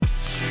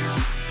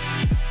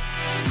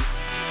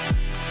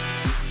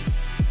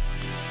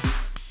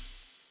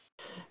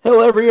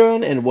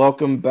everyone, and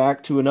welcome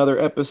back to another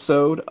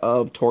episode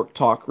of Torque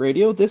Talk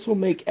Radio. This will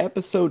make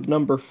episode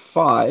number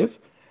 5,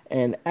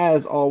 and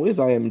as always,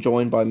 I am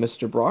joined by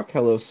Mr. Brock.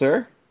 Hello,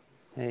 sir.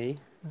 Hey.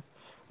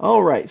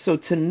 All right, so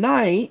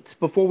tonight,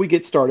 before we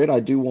get started, I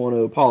do want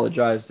to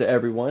apologize to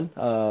everyone.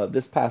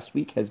 This past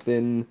week has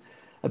been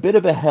a bit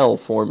of a hell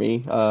for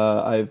me.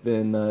 I've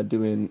been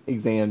doing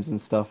exams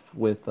and stuff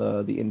with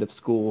the end of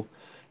school,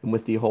 and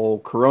with the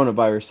whole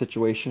coronavirus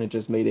situation, it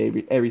just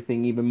made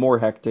everything even more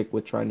hectic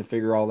with trying to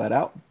figure all that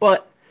out.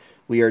 But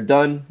we are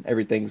done,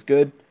 everything's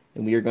good,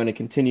 and we are going to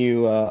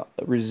continue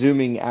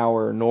resuming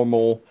our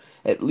normal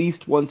at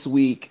least once a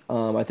week.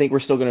 I think we're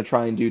still going to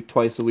try and do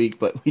twice a week,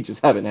 but we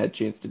just haven't had a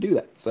chance to do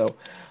that.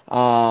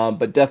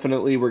 But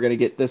definitely we're going to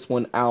get this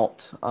one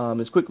out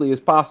as quickly as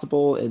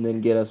possible and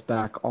then get us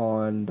back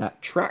on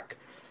that track.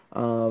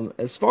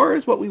 As far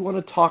as what we want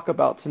to talk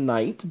about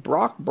tonight,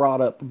 Brock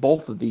brought up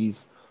both of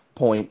these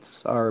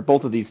points or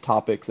both of these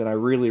topics, and I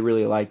really,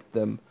 really liked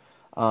them.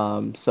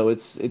 So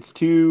it's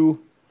two.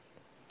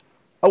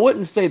 I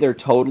wouldn't say they're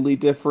totally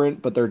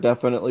different, but they're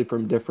definitely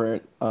from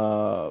different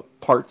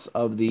parts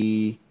of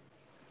the.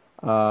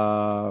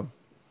 Uh,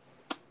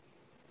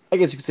 I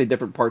guess you could say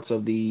different parts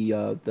of the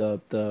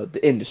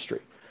industry.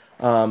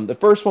 The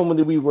first one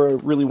that we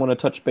really want to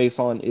touch base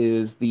on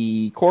is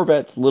the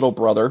Corvette's little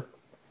brother,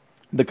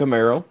 the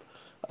Camaro,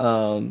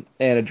 and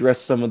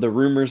address some of the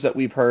rumors that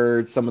we've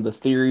heard, some of the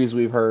theories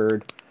we've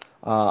heard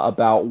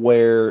about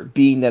where,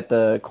 being that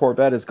the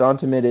Corvette has gone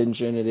to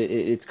mid-engine,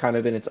 it's kind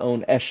of in its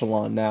own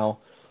echelon now.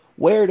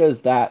 Where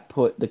does that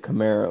put the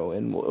Camaro,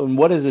 and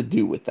what does it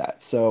do with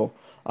that? So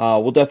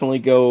we'll definitely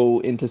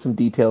go into some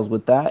details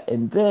with that,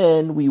 and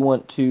then we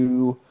want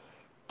to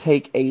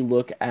take a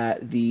look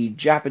at the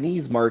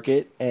Japanese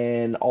market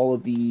and all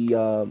of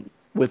the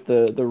with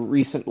the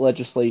recent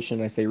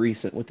legislation. I say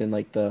recent, within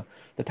like the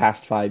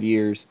past 5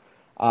 years.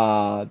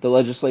 The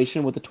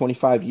legislation with the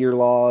 25-year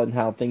law and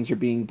how things are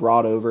being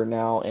brought over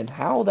now, and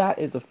how that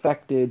has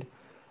affected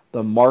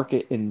the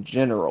market in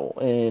general,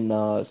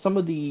 and some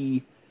of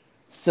the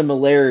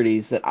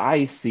similarities that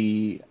I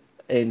see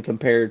in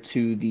compared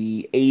to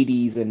the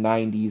 80s and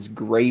 90s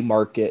gray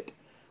market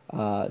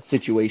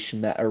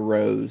situation that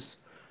arose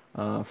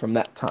from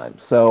that time.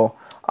 So,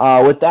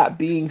 with that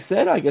being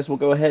said, I guess we'll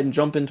go ahead and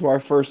jump into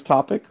our first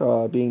topic,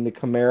 being the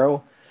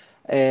Camaro.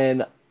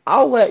 And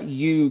I'll let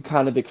you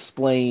kind of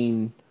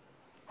explain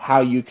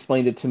how you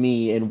explained it to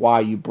me and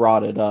why you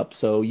brought it up.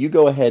 So, you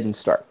go ahead and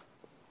start.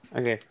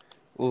 Okay.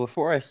 Well,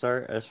 before I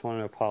start, I just want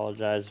to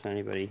apologize if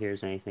anybody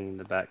hears anything in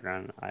the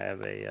background. I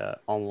have a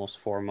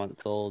almost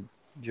 4-month-old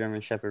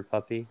German Shepherd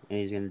puppy, and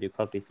he's going to do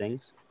puppy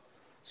things.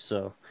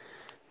 So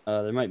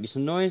there might be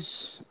some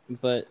noise,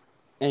 but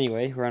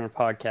anyway, we're on a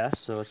podcast,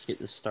 so let's get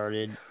this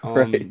started.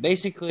 Right.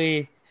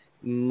 Basically,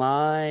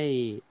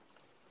 my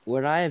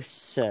what I have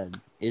said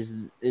is,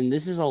 and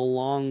this is a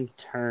long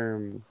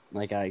term,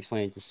 like I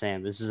explained to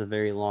Sam. This is a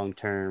very long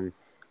term,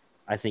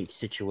 I think,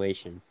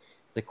 situation.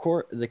 The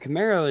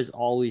Camaro has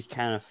always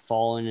kind of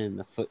fallen in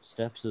the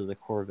footsteps of the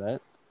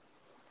Corvette.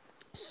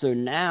 So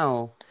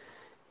now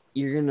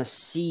you're gonna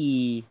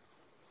see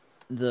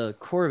the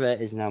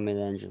Corvette is now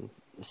mid-engine.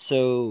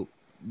 So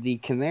the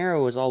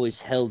Camaro was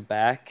always held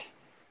back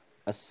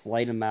a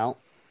slight amount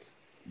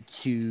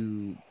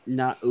to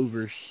not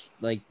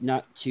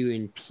to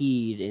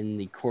impede in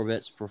the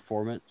Corvette's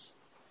performance.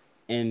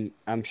 And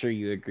I'm sure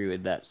you agree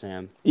with that,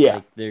 Sam.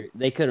 Yeah. Like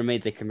they could have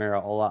made the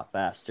Camaro a lot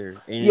faster,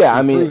 and it's Yeah, I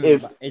been mean,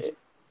 proven.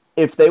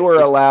 if they were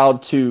It's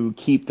allowed to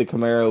keep the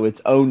Camaro its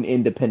own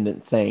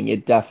independent thing,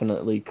 it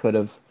definitely could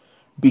have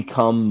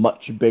become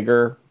much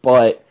bigger.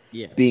 But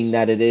being Yes,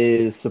 that it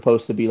is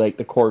supposed to be like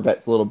the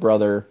Corvette's little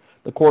brother,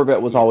 the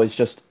Corvette was yeah, always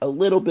just a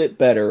little bit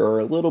better or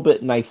a little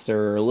bit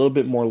nicer or a little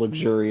bit more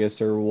luxurious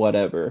or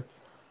whatever.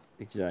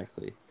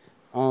 exactly.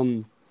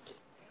 Um,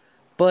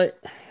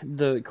 but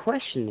the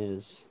question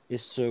is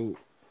so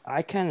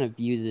I kind of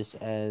view this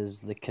as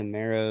the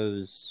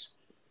Camaro's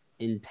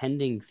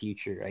impending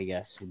future, I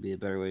guess would be a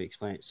better way to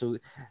explain it. So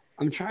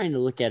I'm trying to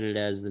look at it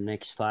as the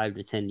next 5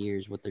 to 10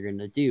 years, what they're going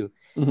to do.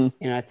 Hmm.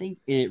 And I think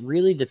it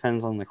really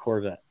depends on the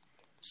Corvette.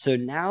 So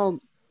now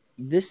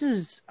this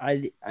is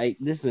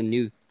a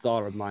new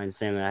thought of mine,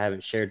 Sam, that I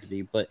haven't shared with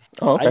you, but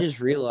Oh, okay. I just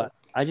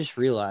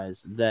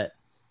realized that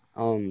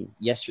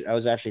yesterday I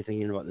was actually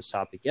thinking about this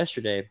topic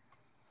yesterday,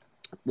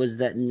 was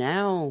that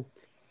now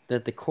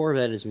that the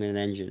Corvette is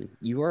mid-engine,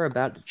 you are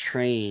about to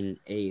train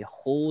a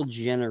whole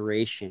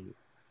generation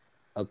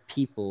of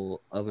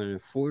people of an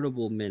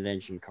affordable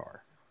mid-engine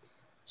car.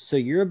 So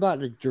you're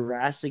about to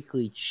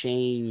drastically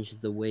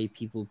change the way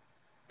people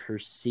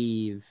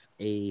perceive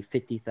a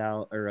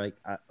 50,000, or like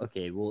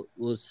okay, well,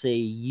 let's say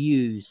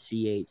used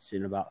C8s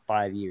in about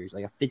 5 years,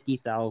 like a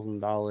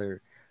 $50,000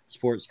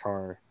 sports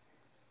car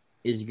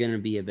is going to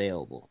be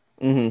available.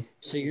 Hmm.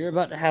 So you're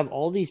about to have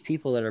all these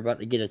people that are about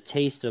to get a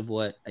taste of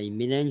what a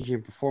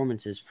mid-engine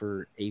performance is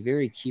for a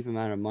very cheap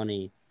amount of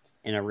money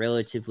and a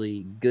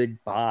relatively good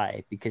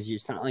buy, because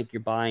it's not like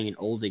you're buying an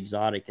old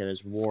exotic that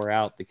is wore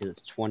out because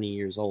it's 20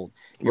 years old.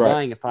 You're Right.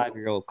 buying a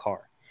 5-year-old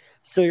car.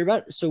 So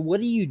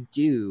what do you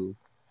do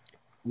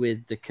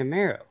with the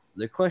Camaro.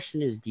 The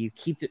question is, do you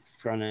keep it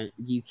front end?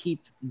 Do you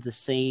keep the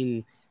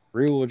same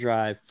rear-wheel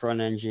drive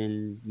front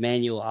engine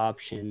manual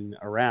option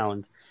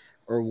around,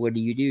 or what do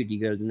you do? Do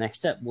you go to the next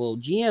step? Well,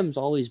 GM's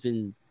always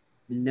been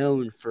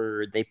known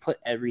for they put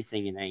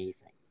everything in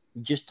anything,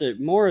 just to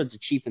more to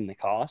cheapen the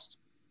cost.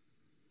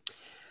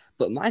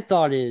 But my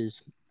thought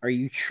is, are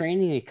you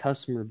training a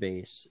customer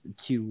base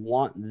to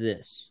want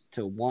this,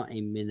 to want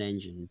a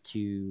mid-engine,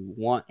 to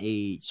want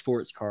a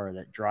sports car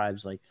that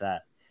drives like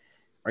that?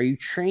 Are you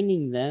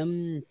training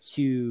them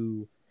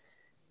to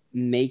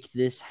make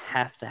this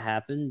have to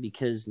happen?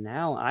 Because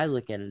now I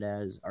look at it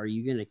as, are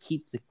you going to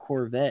keep the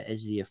Corvette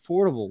as the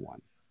affordable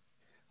one?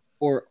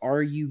 Or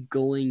are you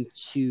going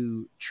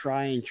to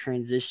try and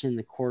transition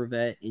the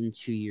Corvette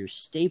into your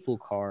staple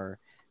car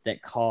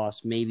that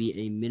costs maybe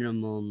a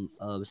minimum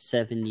of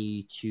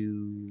 $70,000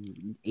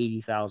 to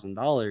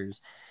 $80,000,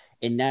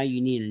 and now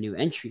you need a new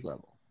entry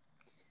level?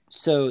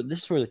 So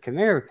this is where the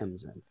Camaro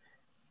comes in.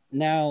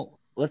 Now,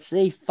 let's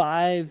say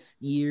 5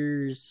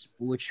 years,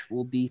 which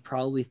will be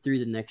probably through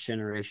the next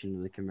generation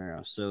of the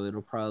Camaro. So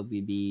it'll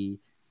probably be,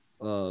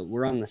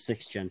 we're on the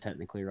sixth gen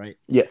technically, right?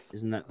 Yes.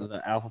 Isn't that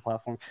the Alpha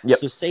platform? Yep.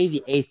 So say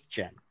the eighth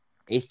gen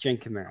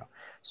Camaro.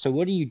 So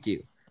what do you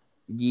do?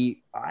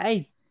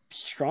 I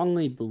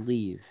strongly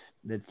believe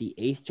that the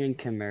eighth gen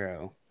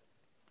Camaro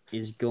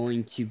is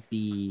going to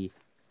be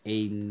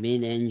a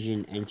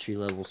mid-engine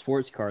entry-level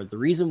sports car. The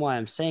reason why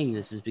I'm saying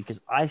this is because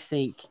I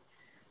think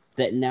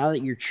that now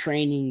that you're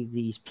training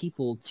these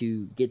people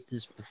to get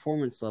this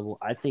performance level,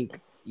 I think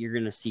you're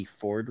going to see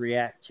Ford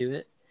react to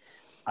it.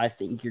 I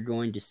think you're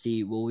going to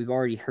see, well, we've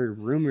already heard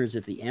rumors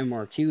that the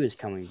MR2 is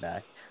coming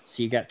back.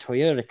 So you got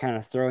Toyota kind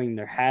of throwing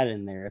their hat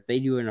in there. If they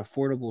do an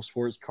affordable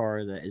sports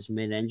car that is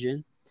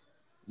mid-engine,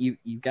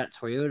 you've got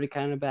Toyota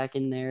kind of back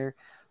in there.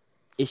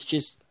 It's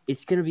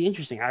going to be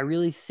interesting. I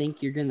really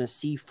think you're going to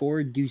see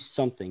Ford do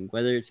something,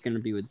 whether it's going to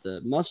be with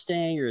the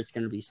Mustang or it's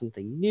going to be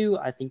something new.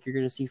 I think you're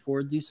going to see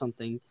Ford do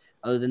something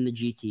other than the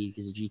GT,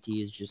 because the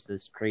GT is just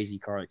this crazy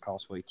car that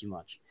costs way too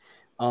much.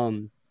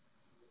 Um,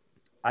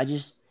 I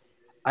just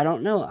I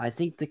don't know. I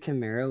think the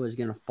Camaro is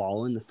going to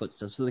follow in the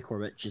footsteps of the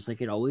Corvette, just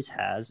like it always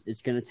has.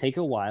 It's going to take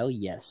a while,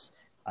 yes.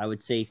 I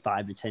would say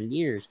 5 to 10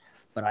 years,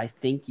 but I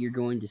think you're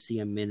going to see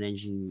a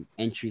mid-engine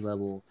entry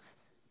level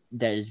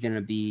that is going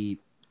to be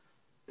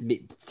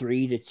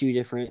 3 to 2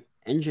 different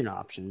engine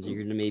options. You're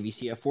going to maybe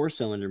see a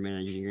 4-cylinder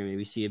mid-engine. You're going to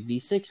maybe see a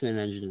V6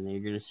 mid-engine, and then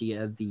you're going to see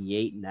a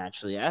V8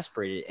 naturally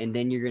aspirated, and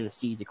then you're going to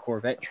see the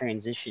Corvette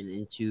transition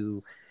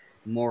into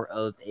more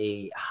of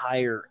a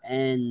higher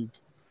end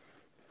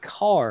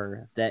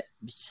car that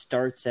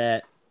starts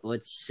at,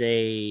 let's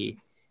say,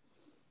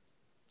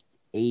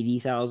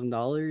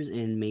 $80,000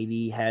 and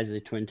maybe has a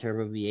twin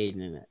turbo V8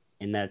 in it.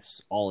 And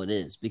that's all it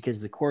is,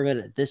 because the Corvette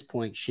at this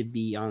point should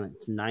be on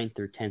its ninth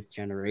or 10th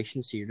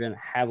generation. So you're going to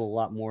have a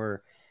lot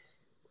more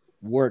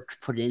work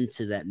put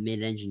into that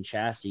mid engine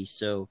chassis.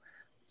 So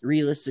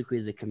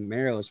realistically, the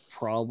Camaro is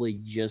probably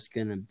just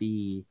going to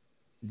be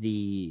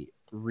the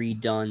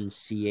redone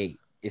C8,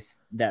 if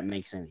that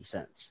makes any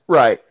sense.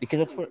 Right.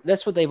 Because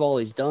that's what they've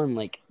always done.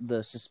 Like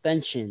the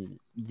suspension,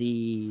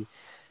 the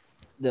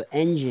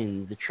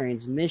engine, the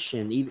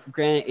transmission. Even,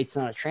 granted, it's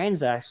not a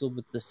transaxle,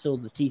 but still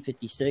the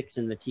T56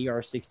 and the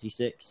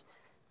TR66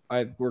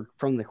 were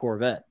from the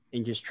Corvette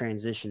and just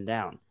transitioned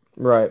down.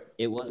 Right.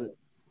 It wasn't,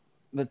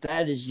 but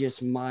that is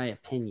just my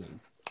opinion.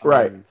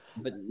 Right.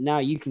 But now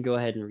you can go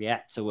ahead and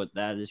react to what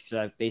that is, because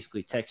I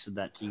basically texted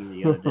that to you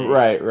the other day.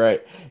 Right,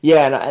 right.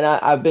 Yeah,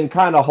 I've been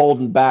kind of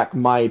holding back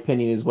my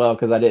opinion as well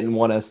because I didn't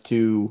want us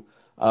to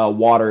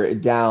water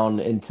it down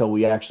until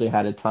we actually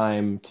had a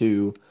time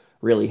to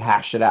really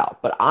hash it out.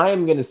 But I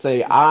am going to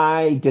say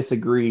I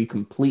disagree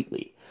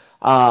completely.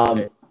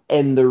 Okay.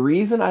 And the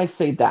reason I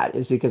say that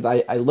is because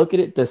I look at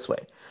it this way.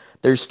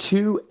 There's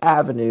two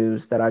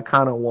avenues that I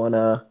kind of want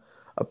to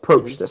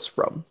approach Mm-hmm. this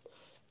from.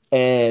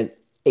 And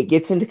it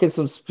gets into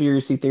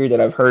conspiracy theory that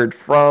I've heard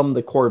from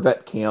the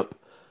Corvette camp.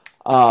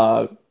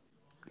 Uh,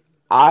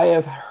 I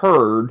have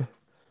heard,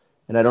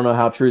 and I don't know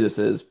how true this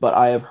is, but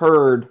I have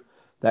heard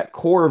that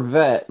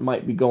Corvette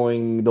might be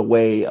going the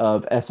way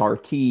of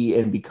SRT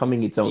and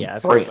becoming its own Yeah,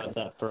 I've heard about brand.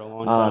 that for a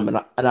long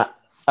time.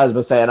 I was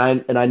going to say,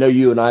 and I know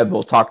you and I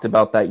both talked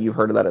about that. You've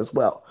heard of that as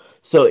well.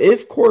 So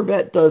if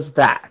Corvette does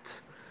that,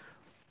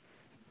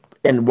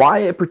 and why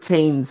it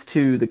pertains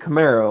to the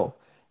Camaro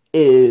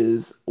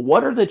is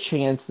what are the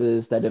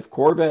chances that if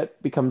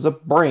Corvette becomes a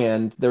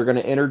brand, they're going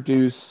to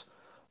introduce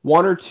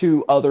one or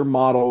two other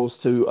models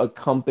to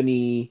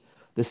accompany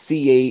the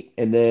C8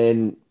 and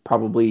then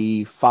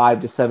probably 5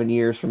 to 7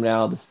 years from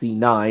now, the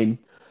C9,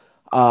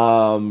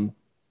 um,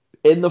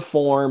 in the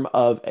form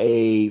of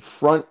a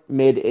front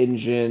mid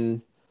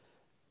engine,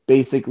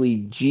 basically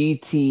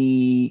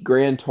GT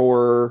Grand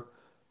Tour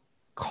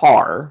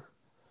car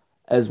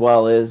as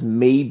well as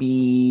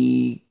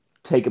maybe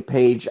take a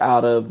page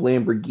out of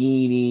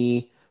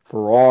Lamborghini,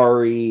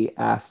 Ferrari,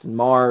 Aston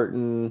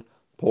Martin,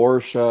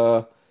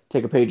 Porsche,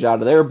 take a page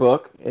out of their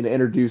book and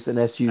introduce an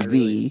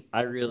SUV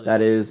I really,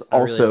 that is I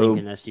really think also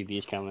an SUV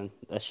is coming.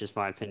 That's just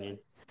my opinion.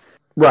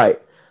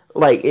 right.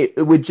 Like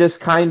it would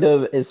just kind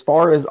of, as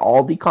far as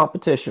all the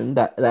competition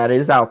that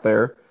is out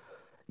there,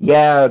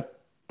 yeah,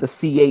 the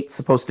C8's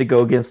supposed to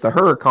go against the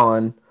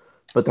Huracan,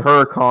 but the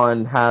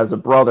Huracan has a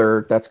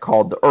brother that's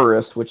called the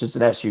Urus, which is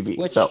an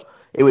SUV. So Which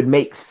it would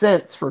make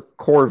sense for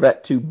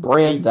Corvette to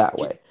brand and that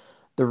way.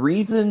 The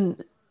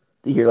reason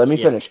here, let me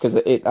yeah, finish because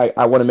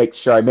I want to make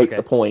sure I make the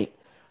okay. point.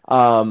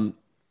 Um,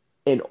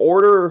 in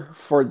order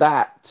for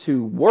that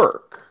to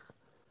work,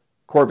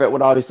 Corvette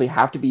would obviously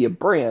have to be a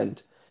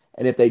brand.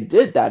 And if they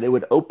did that, it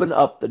would open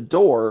up the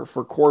door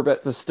for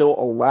Corvette to still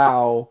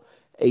allow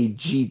a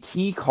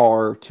GT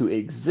car to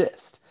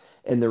exist.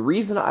 And the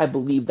reason I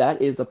believe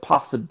that is a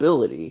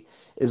possibility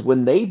is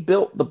when they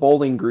built the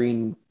Bowling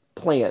Green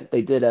plant,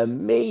 they did a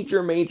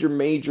major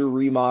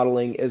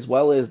remodeling as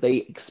well as they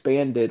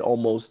expanded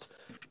almost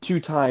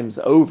two times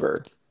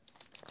over.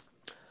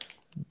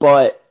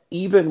 But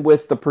even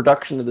with the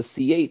production of the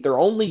C8, they're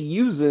only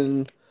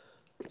using,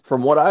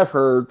 from what I've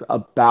heard,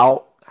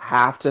 about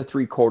half to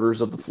three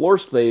quarters of the floor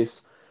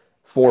space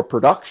for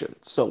production.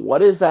 So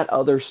what is that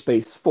other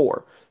space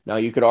for? Now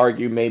you could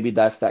argue maybe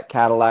that's that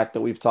Cadillac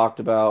that we've talked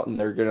about, and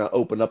they're going to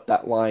open up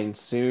that line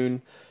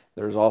soon.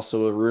 There's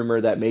also a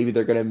rumor that maybe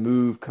they're going to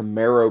move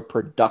Camaro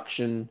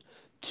production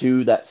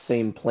to that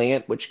same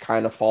plant, which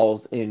kind of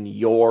falls in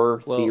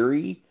your Well,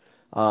 theory.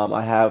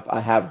 I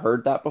have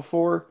heard that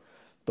before,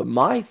 but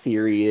my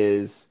theory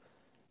is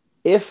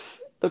if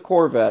the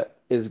Corvette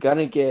is going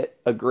to get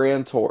a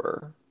Grand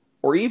Tourer,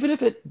 or even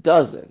if it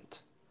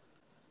doesn't,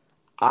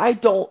 I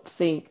don't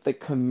think the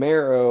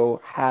Camaro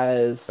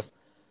has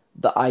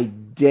the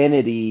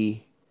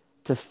identity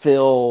to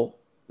fill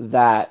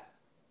that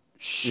mhm.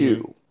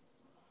 shoe,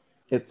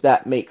 if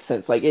that makes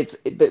sense. Like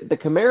the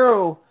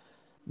Camaro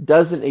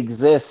doesn't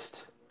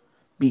exist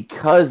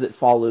because it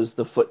follows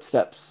the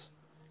footsteps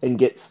and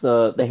gets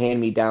the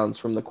hand-me-downs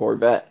from the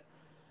Corvette.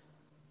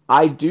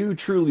 I do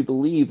truly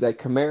believe that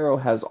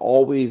Camaro has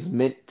always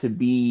meant to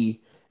be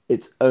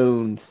its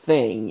own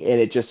thing, and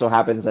it just so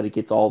happens that it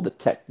gets all the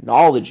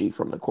technology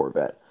from the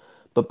Corvette.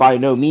 But by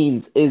no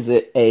means is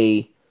it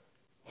a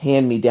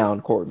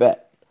hand-me-down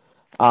Corvette.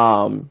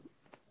 Um,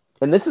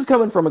 and this is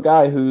coming from a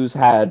guy who's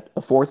had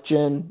a fourth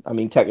gen. I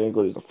mean,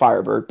 technically it was a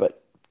Firebird,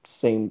 but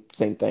same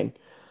thing.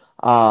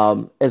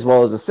 As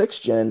well as a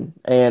sixth gen,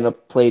 and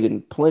played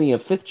in plenty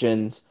of fifth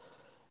gens.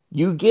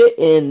 You get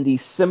in the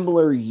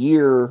similar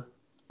year,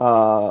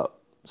 uh,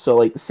 so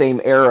like the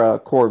same era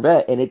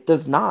Corvette, and it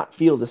does not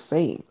feel the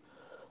same.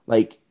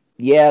 Like,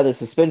 yeah, the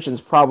suspension's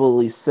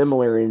probably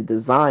similar in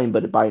design,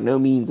 but by no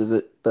means is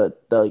it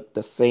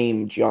the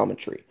same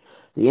geometry.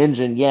 The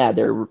engine, yeah,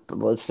 they're,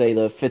 let's say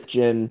the fifth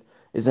gen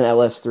is an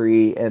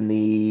LS3 and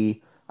the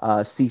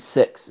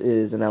C6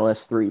 is an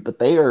LS3, but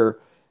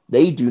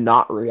they do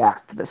not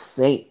react the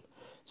same.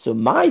 So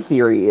my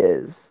theory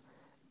is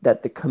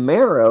that the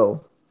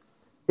Camaro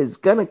is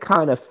going to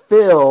kind of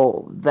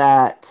fill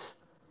that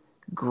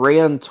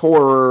Grand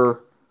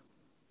Tourer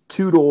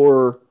two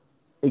door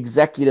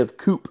executive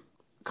coupe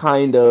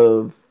kind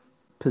of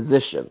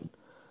position.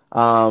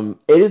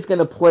 It is going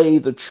to play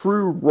the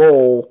true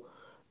role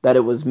that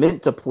it was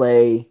meant to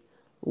play,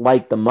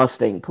 like the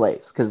Mustang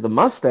plays. Because the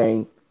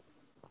Mustang,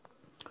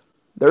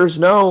 there's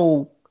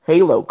no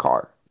Halo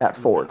car at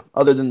Ford No.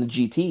 other than the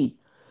GT,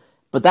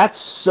 but that's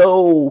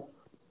so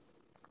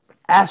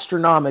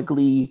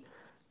astronomically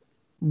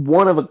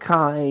one of a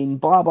kind,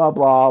 blah, blah,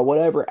 blah,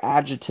 whatever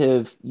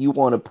adjective you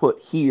want to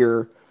put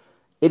here.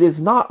 It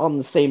is not on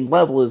the same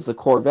level as the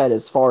Corvette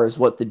as far as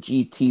what the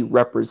GT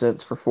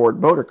represents for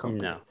Ford Motor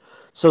Company. No.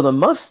 So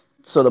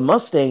the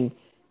Mustang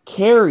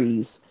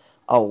carries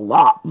a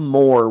lot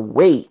more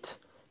weight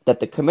that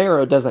the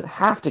Camaro doesn't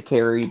have to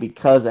carry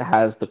because it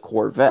has the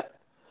Corvette.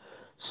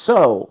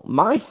 So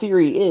my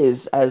theory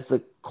is, as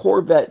the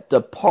Corvette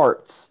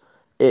departs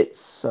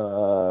its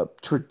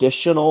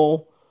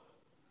traditional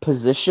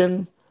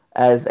position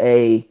as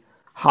a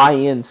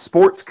high-end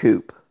sports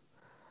coupe,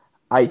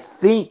 I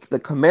think the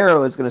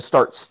Camaro is going to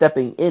start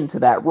stepping into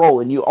that role,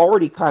 and you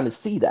already kind of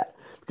see that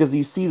because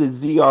you see the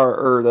ZR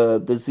or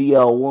the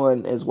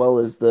ZL1 as well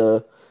as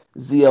the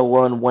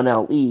ZL1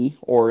 1LE,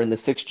 or in the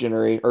sixth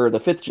generation or the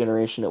fifth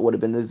generation, it would have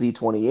been the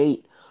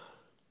Z28.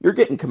 You're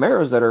getting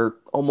Camaros that are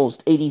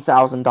almost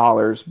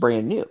 $80,000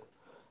 brand new,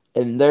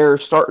 and they're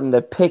starting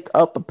to pick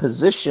up a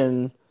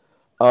position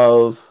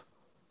of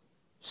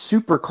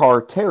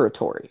supercar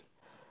territory.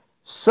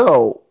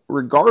 So,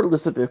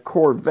 regardless if a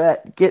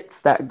Corvette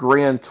gets that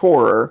Grand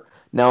Tourer,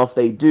 now if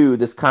they do,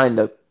 this kind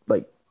of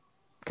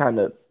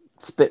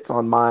spits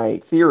on my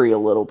theory a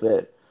little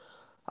bit,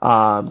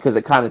 because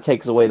it kind of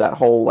takes away that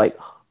whole like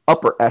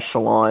upper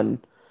echelon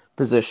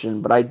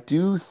position. But I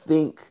do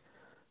think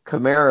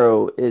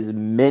Camaro is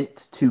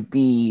meant to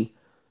be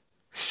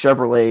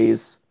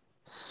Chevrolet's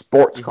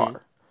sports Mhm.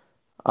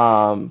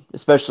 car,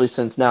 especially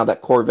since now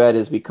that Corvette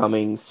is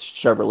becoming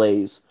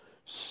Chevrolet's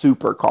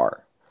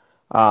supercar.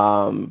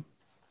 Um,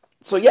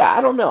 So yeah,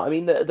 I don't know. I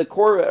mean, the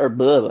Corvette or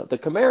the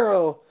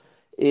Camaro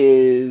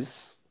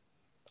is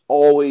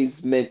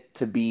always meant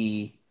to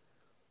be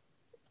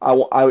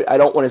I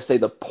don't want to say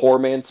the poor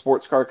man's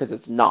sports car because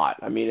it's not.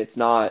 I mean, it's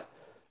not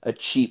a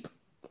cheap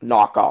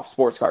knockoff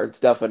sports car. It's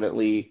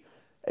definitely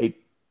a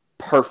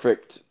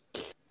perfect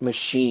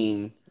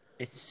machine,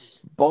 It's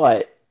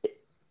but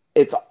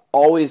it's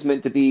always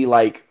meant to be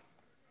like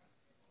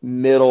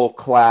middle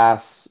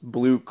class,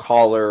 blue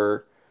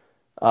collar,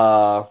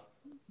 uh,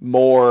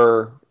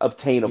 more mhm.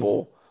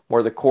 obtainable.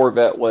 Where the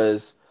Corvette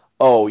was,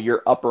 oh,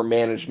 you're upper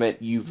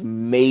management, you've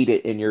made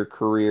it in your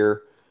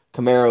career.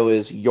 Camaro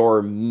is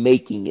you're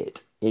making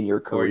it in your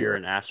Or you're career.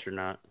 an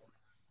astronaut.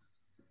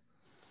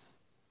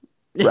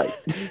 Right.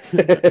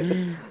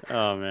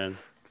 Oh man.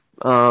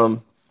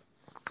 um,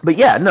 but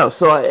yeah, no.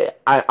 So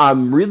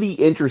I'm really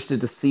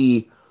interested to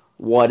see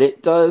what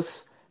it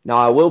does. Now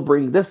I will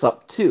bring this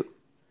up too.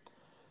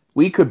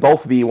 We could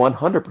both be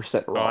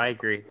 100% Oh, wrong I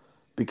agree.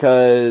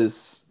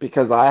 because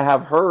I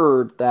have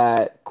heard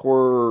that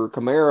Core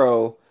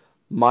Camaro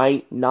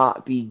might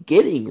not be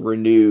getting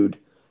renewed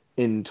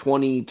in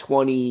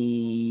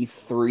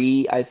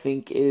 2023, I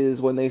think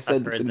is when they I've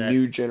said that the heard that.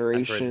 new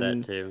I've heard that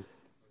generation, too.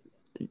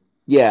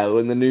 yeah,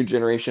 when the new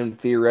generation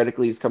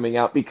theoretically is coming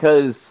out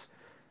because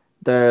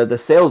the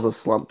sales have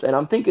slumped. And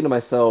I'm thinking to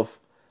myself,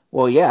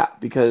 well, yeah,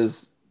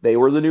 because they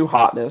were the new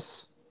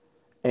hotness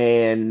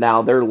and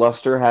now their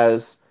luster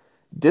has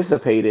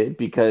dissipated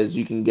because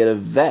you can get a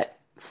vet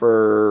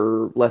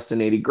for less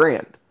than 80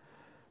 grand.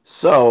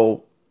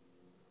 So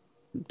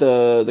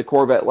the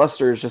Corvette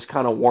luster is just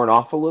kind of worn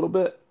off a little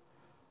bit.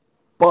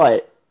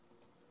 But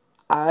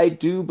I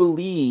do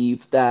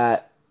believe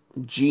that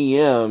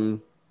GM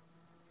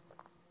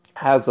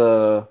has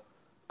a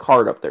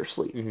card up their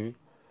sleeve. Hmm.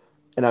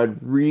 And I'd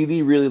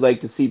really, really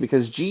like to see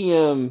because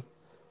GM,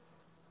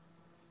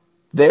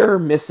 they're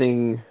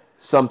missing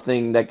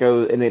something that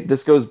goes, and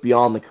this goes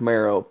beyond the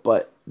Camaro,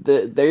 but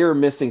they are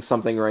missing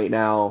something right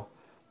now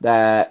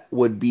that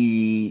would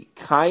be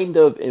kind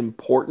of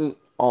important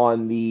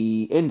on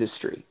the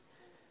industry.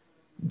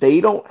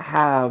 They don't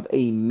have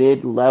a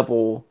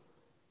mid-level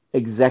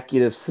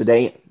executive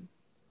sedan.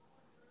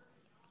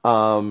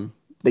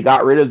 They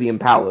got rid of the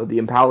Impala. The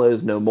Impala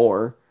is no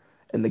more,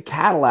 and the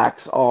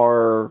Cadillacs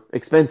are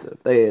expensive.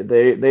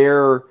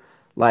 They're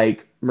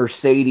like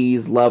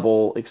Mercedes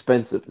level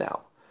expensive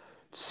now.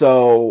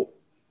 So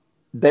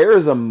there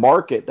is a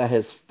market that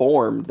has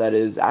formed that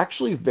is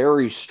actually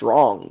very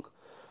strong,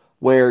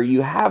 where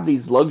you have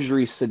these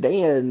luxury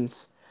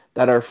sedans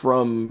that are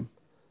from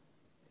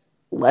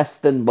less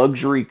than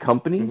luxury Hmm.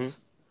 companies.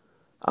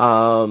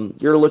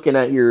 You're looking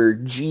at your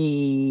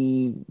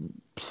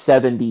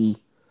G70,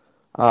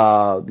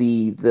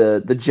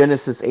 the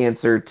Genesis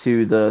answer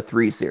to the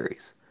 3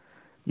 Series.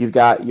 You've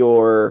got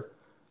your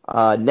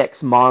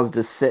next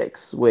Mazda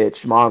 6,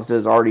 which Mazda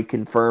has already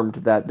confirmed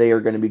that they are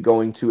going to be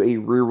going to a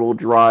rear-wheel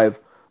drive,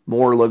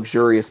 more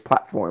luxurious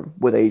platform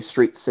with a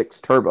straight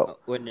 6 turbo.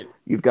 Wouldn't it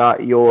You've got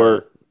the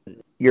the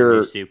new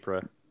your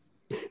Supra?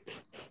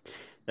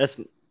 That's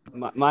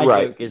my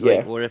right, joke is like,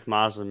 yeah. what if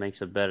Mazda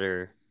makes a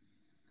better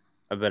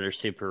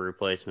Supra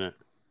replacement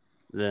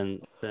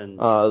than Then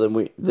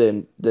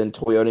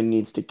Toyota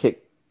needs to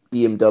kick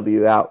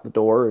BMW out the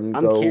door and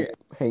I'm go cur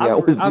hang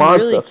out with I'm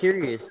really Mazda.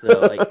 curious though.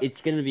 Like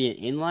it's gonna be an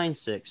inline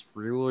six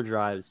rear wheel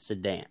drive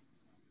sedan,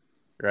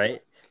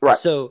 right? Right.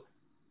 So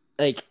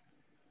like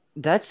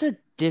that's a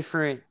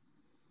different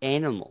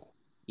animal.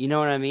 You know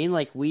what I mean?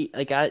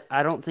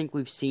 I don't think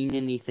we've seen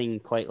anything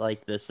quite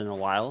like this in a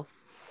while.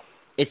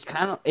 It's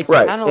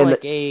Right. kind of And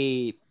like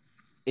a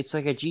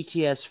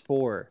GTS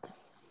 4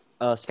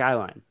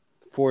 Skyline.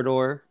 Four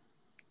door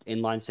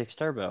inline six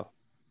turbo.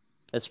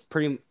 That's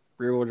pretty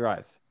rear wheel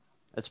drive.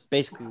 That's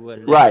basically what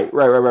it is.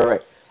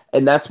 right.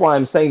 And that's why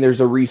I'm saying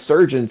there's a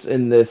resurgence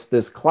in this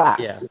Yeah.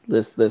 class,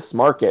 this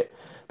market,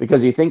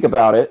 because you think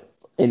about it,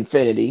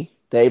 Infinity,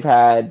 they've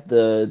had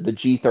the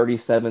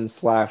G37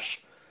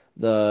 slash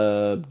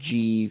the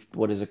G,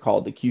 what is it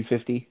called, the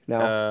Q50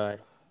 now. Uh,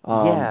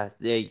 Um, yeah,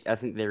 I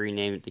think they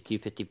renamed it the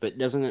Q50, but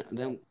doesn't it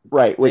then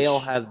right, they all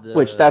have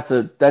which the that's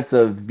a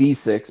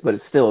V6, but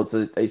it's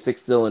a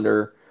 6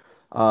 cylinder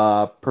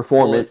well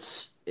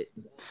performance it's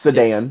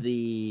sedan.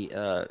 the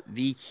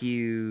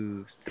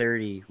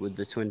VQ30 with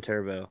the twin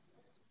turbo,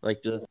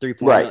 like the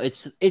 3.0. Right.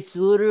 It's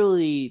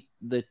literally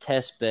the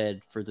test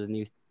bed for the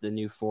new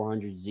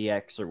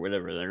 400ZX or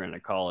whatever they're gonna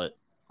call it.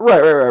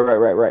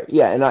 Right.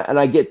 Yeah, and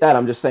I get that.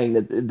 I'm just saying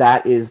that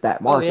that is that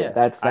Oh market. yeah,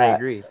 That's I that.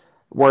 agree.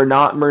 We're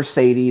not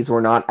Mercedes,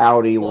 we're not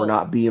Audi, we're Well,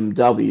 not my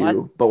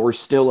BMW, but we're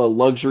still a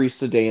luxury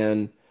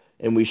sedan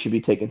and we should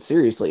be taken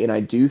seriously. And I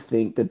do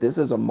think that this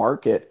is a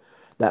market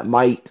that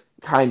might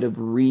kind of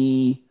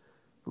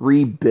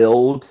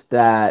rebuild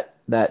that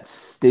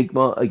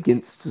stigma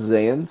against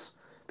sedans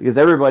because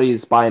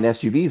everybody's buying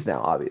SUVs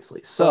now,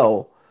 obviously. But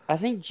So, I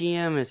think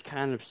GM has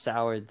kind of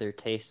soured their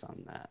taste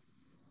on that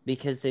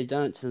because they've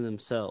done it to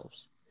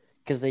themselves.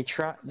 Because they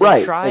right.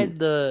 And tried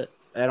the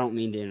I don't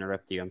mean to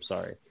interrupt you, I'm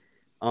sorry.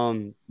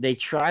 They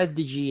tried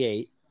the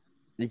G8.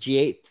 The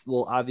G8,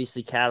 well,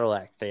 obviously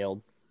Cadillac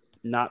failed,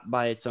 not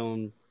by its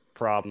own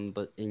problem,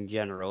 but in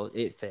general,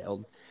 it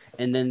failed.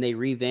 and then they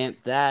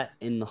revamped that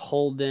in the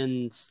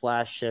Holden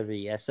slash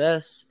Chevy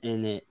SS,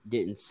 and it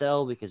didn't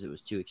sell because it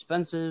was too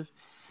expensive.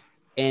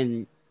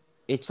 And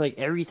it's like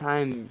every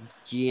time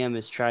GM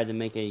has tried to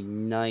make a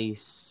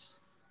nice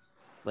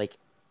like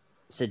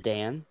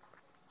sedan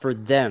for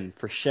them,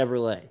 for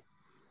Chevrolet,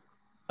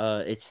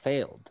 it's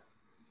failed.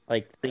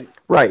 Like think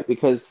Right,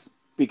 because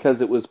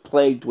it was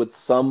plagued with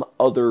some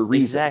other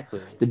reason.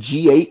 exactly. The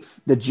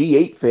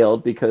G8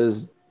 failed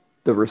because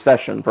the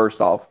recession,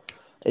 first off,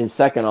 and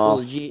second Well,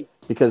 the off, G,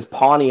 because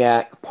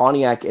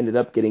Pontiac ended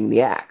up getting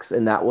the axe,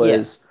 and that yeah,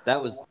 was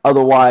that was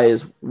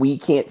otherwise we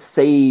can't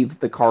save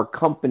the car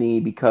company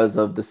because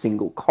of the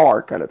single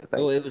car kind of thing.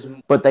 well, it was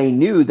But they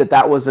knew that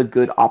that was a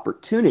good yeah,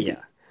 opportunity.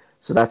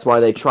 So that's why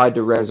they tried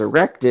to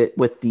resurrect it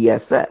with the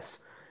SS.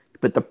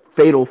 But the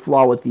fatal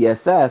flaw with the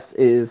SS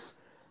is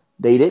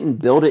they didn't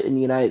build it in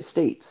the United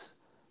States.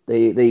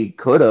 They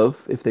could have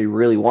if they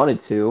really wanted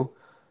to,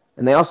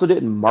 and they also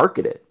didn't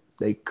market it.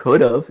 They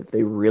could have if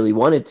they really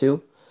wanted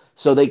to.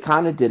 So they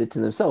kind of did it to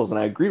themselves, and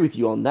I agree with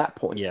you on that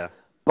point. yeah,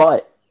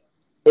 But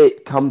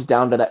it comes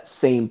down to that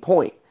same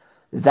point.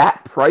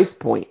 That price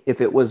point,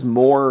 if it was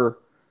more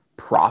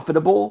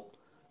profitable,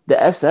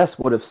 the SS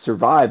would have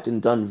survived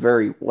and done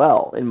very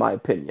well, in my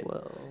opinion.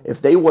 well,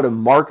 If they would have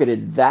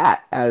marketed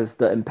that as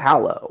the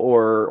Impala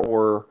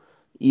or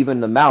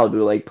even the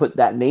Malibu, like put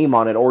that name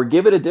on it, or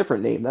give it a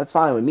different name, that's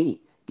fine with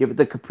me. Give it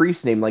the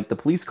Caprice name like the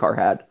police car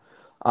had.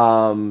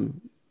 Um,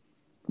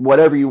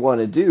 Whatever you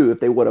want to do, if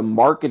they would have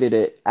marketed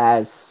it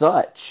as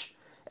such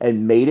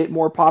and made it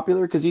more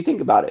popular, because you think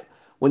about it,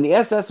 when the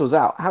SS was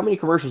out, how many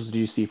commercials did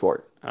you see for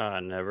it?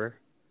 never.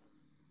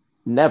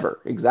 Never,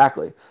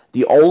 exactly.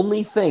 The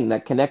only thing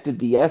that connected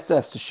the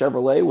SS to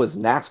Chevrolet was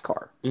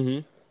NASCAR, Mm-hmm.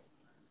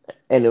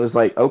 and it was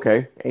like,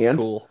 okay, and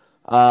Cool.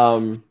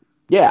 um,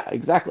 yeah,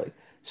 exactly.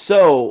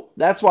 So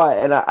that's why,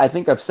 and I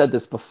think I've said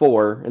this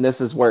before, and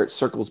this is where it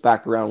circles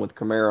back around with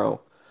Camaro.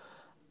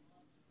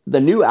 The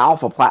new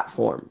Alpha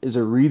platform is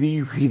a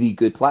really, really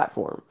good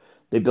platform.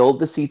 They build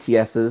the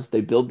CTSs,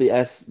 they build the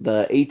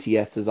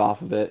ATSs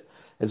off of it,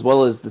 as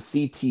well as the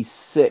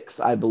CT6,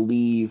 I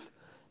believe,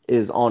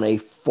 is on a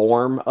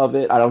form of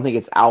it. I don't think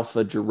it's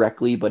Alpha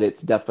directly, but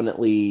it's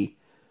definitely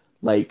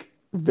like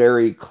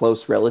very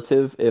close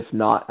relative, if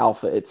not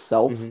Alpha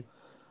itself,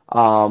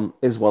 Mm-hmm.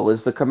 as well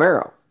as the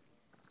Camaro.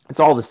 It's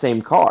all the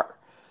same car.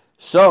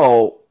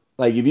 So,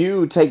 like, if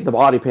you take the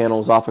body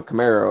panels off a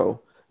Camaro,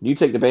 and you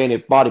take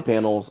the body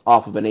panels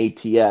off of an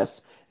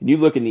ATS, and you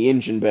look in the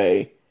engine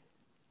bay,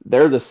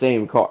 they're the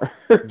same car.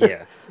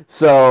 Yeah.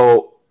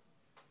 So,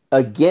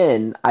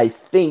 again, I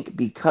think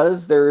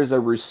because there is a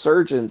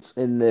resurgence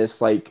in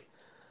this, like,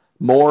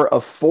 more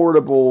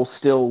affordable,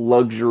 still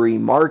luxury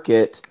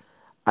market,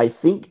 I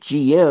think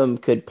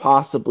GM could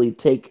possibly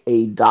take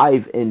a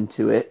dive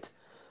into it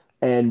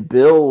and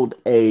build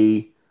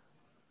a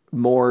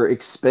more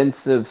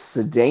expensive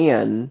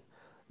sedan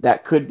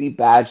that could be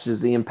badged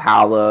as the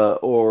Impala,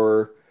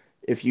 or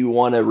if you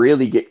want to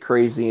really get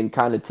crazy and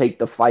kind of take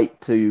the fight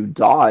to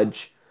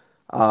Dodge,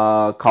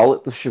 call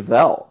it the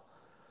Chevelle.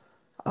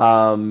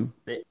 Um,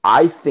 They,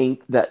 I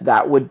think that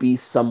that would be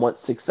somewhat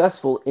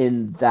successful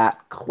in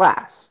that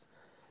class.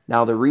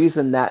 Now, the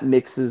reason that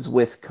mixes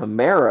with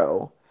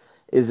Camaro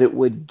is it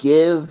would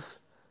give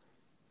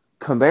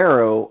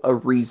Camaro a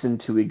reason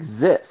to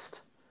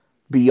exist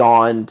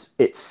beyond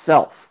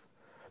itself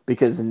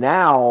because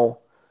now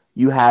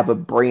you have a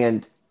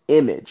brand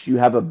image, you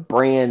have a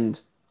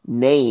brand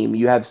name,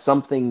 you have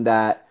something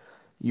that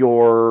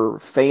your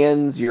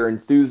fans, your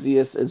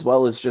enthusiasts, as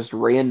well as just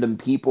random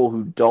people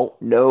who don't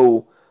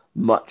know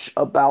much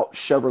about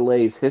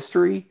Chevrolet's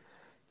history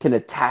can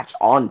attach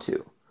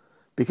onto.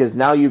 Because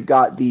now you've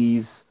got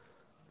these,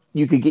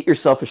 you could get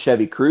yourself a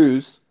Chevy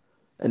Cruze,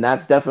 and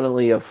that's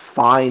definitely a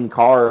fine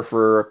car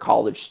for a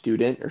college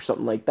student or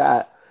something like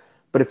that.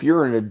 But if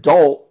you're an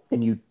adult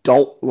and you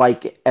don't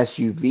like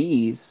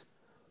SUVs,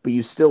 but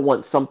you still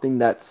want something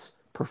that's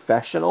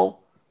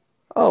professional,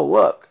 oh,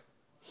 look,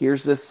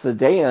 here's this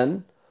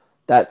sedan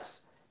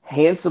that's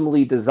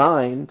handsomely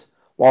designed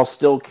while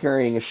still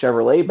carrying a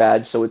Chevrolet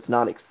badge, so it's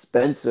not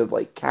expensive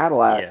like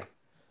yeah. Cadillac.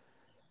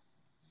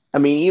 I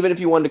mean, even if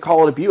you wanted to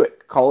call it a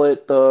Buick, call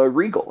it the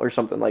Regal or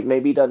something. Like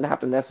maybe it doesn't have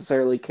to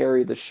necessarily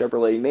carry the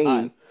Chevrolet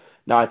I name.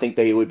 Now, I think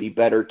they would be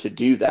better to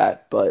do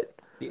that, but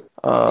the,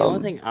 the only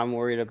um, thing I'm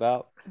worried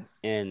about,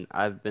 and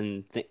I've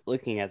been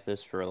looking at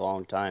this for a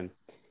long time,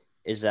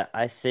 is that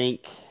I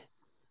think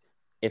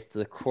if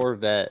the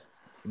Corvette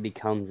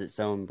becomes its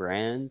own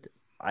brand,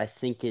 I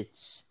think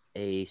it's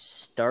a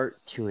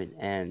start to an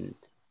end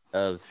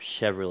of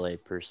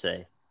Chevrolet per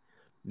se.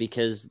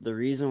 Because the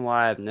reason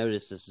why I've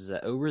noticed this is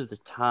that over the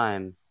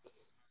time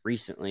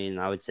recently, and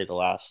I would say the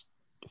last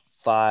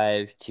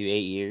 5 to 8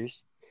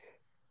 years,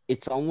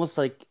 it's almost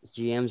like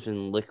GM's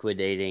been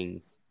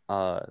liquidating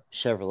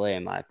Chevrolet,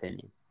 in my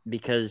opinion.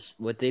 Because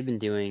what they've been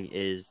doing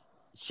is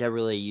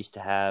Chevrolet used to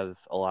have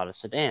a lot of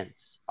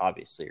sedans,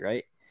 obviously,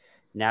 right?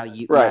 Now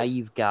right.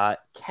 you've got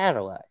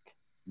Cadillac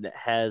that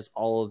has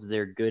all of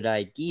their good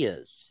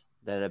ideas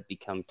that have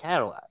become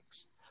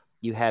Cadillacs.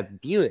 You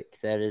have Buick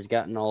that has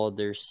gotten all of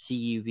their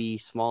CUV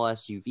small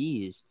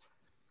SUVs.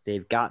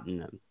 They've gotten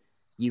them.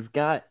 You've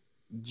got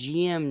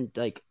GM,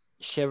 like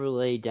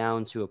Chevrolet,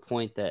 down to a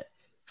point that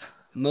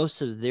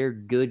most of their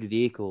good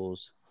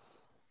vehicles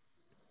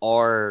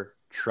are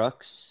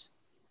trucks,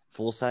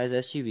 full size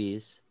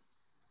SUVs,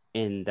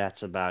 and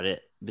that's about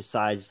it.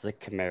 Besides the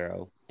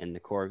Camaro and the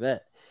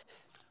Corvette,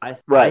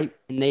 Right.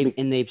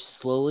 and they've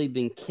slowly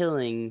been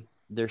killing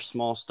their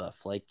small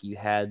stuff. Like you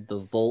had the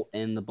Volt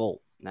and the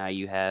Bolt. Now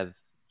you have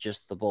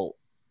just the Bolt,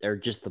 or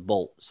just the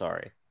Bolt.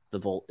 Sorry, the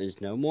Volt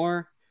is no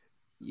more.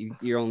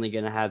 You're only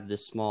going to have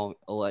this small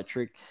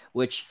electric,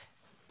 which,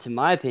 to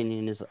my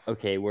opinion, is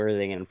okay. Where are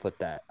they going to put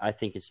that? I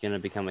think it's going to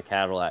become a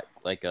Cadillac,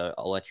 like a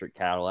electric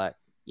Cadillac.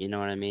 You know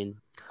what I mean?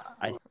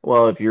 I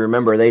Well, if you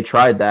remember, they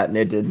tried that and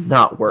it did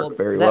not work Well,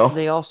 very that well.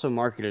 they also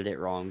marketed it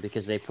wrong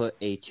because they put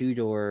a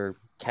two-door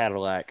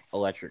Cadillac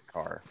electric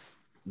car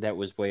that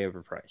was way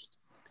overpriced.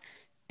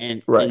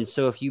 Right. And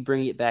so if you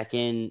bring it back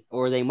in,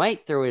 or they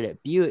might throw it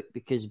at Buick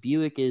because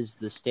Buick is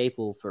the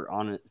staple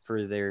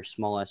for their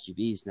small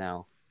SUVs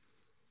now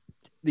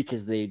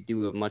because they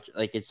do a much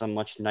like it's a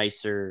much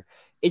nicer.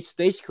 It's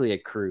basically a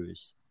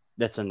cruise.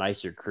 That's a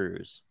nicer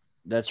cruise.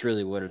 That's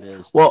really what it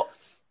is. Well,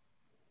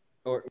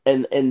 Or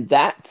and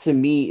that to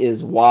me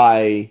is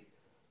why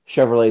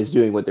Chevrolet is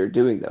doing what they're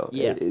doing though.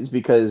 yeah, It is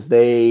because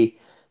they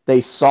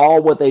saw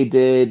what they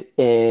did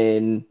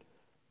in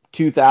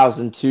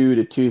 2002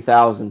 to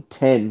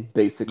 2010 yeah.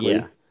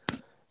 basically,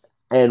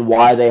 and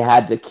why they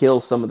had to kill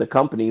some of the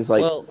companies.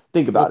 Like,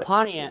 think Well, about it.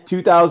 Pontiac,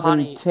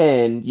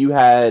 2010, you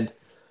had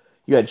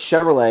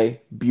Chevrolet,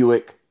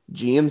 Buick,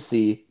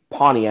 GMC,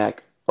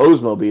 Pontiac,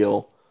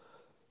 Oldsmobile,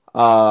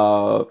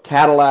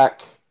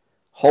 Cadillac,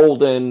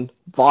 Holden,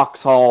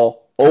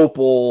 Vauxhall,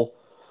 Opel.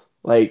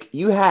 Like,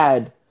 you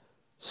had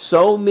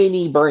so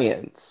many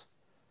brands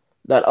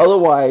that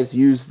otherwise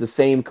use the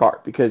same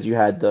car because you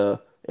had the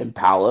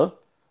Impala,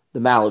 the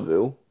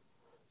Malibu,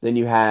 then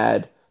you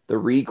had the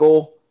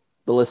Regal,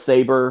 the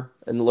LeSabre,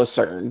 and the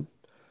Lucerne.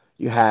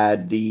 You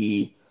had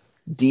the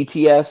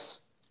DTS,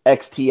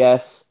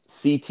 XTS,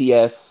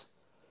 CTS,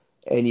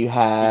 and you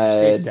did you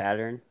say had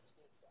Saturn?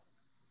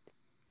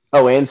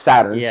 and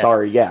Saturn. Yeah.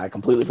 Sorry, yeah, I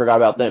completely forgot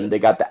about them. The They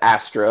got the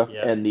Astra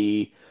Yep. and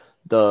the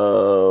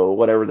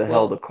whatever the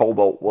hell Well, the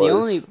Cobalt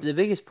was. the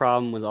biggest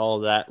problem with all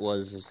of that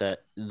was is that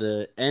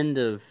the end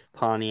of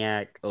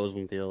Pontiac,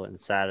 Oldsmobile, and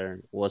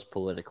Saturn was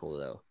political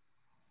though.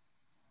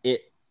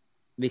 It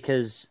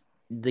because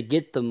to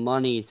get the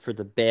money for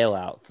the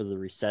bailout for the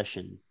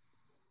recession,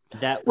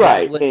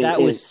 Right, and, that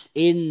and was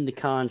in the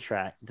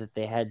contract that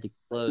they had to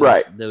close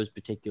right, those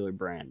particular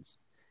brands,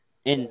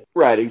 and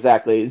right,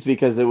 exactly. It's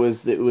because it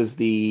was it was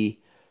the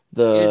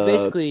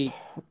basically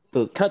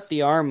the cut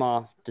the arm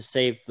off to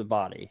save the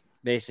body.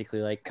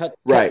 Basically, like cut.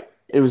 right.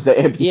 It was the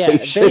Yeah,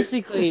 amputation.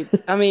 basically,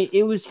 I mean,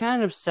 it was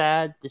kind of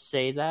sad to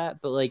say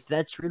that, but like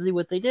that's really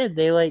what they did.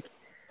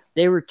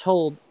 They were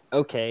told,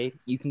 okay,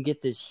 you can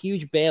get this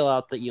huge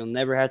bailout that you'll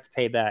never have to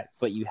pay back,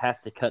 but you have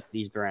to cut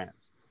these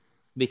brands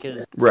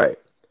because Right.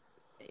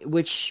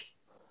 which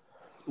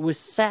was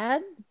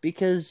sad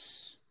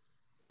because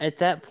at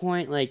that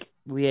point, like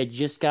we had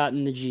just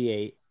gotten the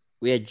G8,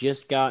 we had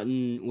just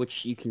gotten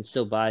which you can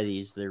still buy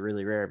these; they're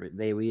really rare, but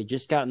they we had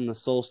just gotten the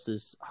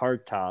Solstice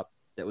hardtop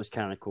that was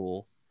kind of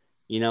cool,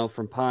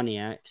 from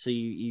Pontiac. So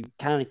you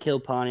kind of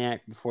killed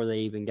Pontiac before they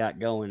even got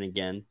going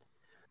again.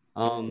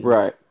 Um,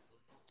 Right.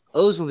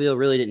 Oldsmobile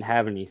really didn't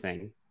have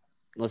anything.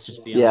 Let's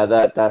just be Yeah,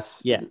 honest.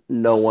 that's Yeah,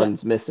 no Sa-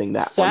 one's missing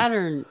that one.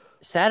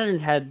 Saturn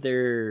had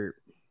their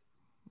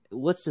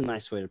what's a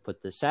nice way to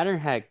put this? Saturn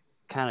had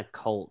kind of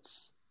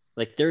cults.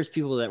 Like there's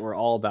people that were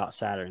all about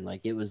Saturn.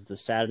 Like it was the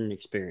Saturn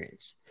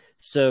experience.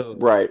 So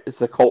Right.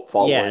 It's a cult yeah,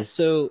 following.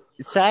 so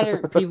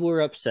Saturn people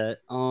were upset.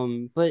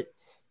 But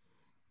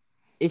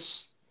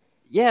it's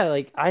yeah,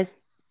 like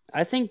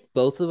I think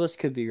both of us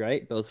could be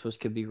right, both of us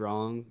could be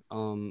wrong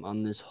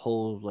on this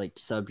whole like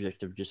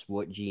subject of just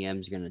what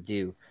GM's gonna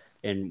do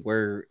and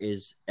where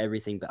is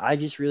everything. But I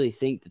just really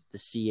think that the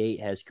C8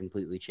 has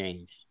completely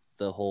changed Oh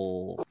the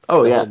whole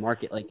yeah.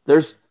 market. Like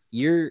There's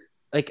you're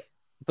like,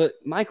 but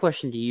my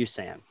question to you,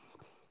 Sam,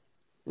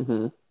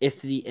 hmm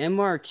if the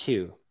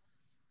MR2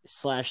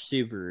 slash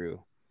Subaru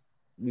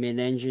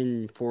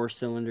mid-engine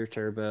 4-cylinder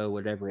turbo,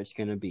 whatever it's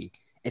gonna be,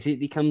 if it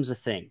becomes a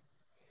thing,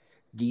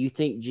 do you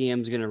think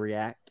GM's gonna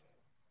react?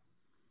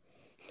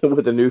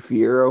 with a new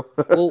Fiero.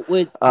 Well,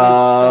 with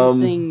um,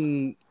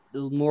 something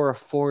more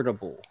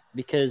affordable,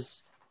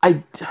 because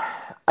I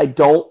I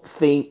don't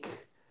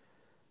think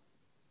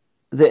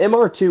the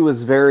MR2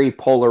 was very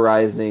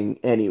polarizing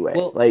anyway.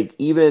 well, Like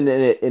even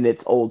in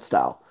its old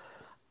style,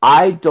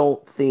 I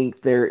don't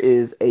think there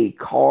is a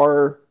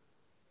car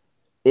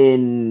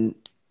in.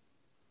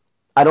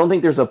 I don't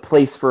think there's a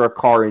place for a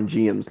car in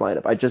GM's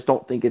lineup. I just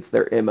don't think it's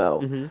their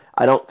MO. hmm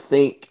I don't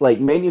think like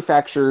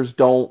manufacturers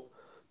don't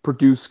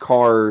produce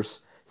cars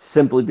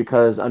simply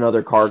because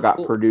another car got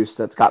well, produced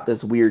that's got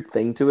this weird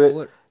thing to it.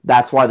 what?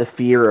 That's why the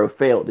Fiero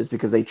failed, is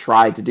because they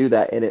tried to do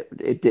that and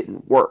it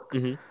didn't work.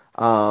 hmm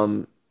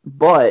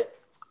But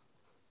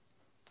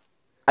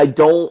I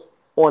don't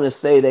want to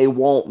say they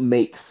won't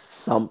make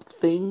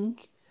something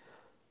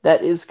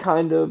that is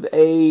kind of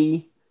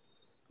a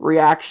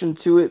reaction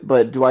to it,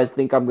 but do I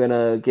think I'm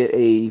gonna get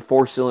a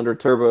four-cylinder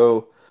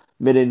turbo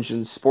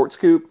mid-engine sports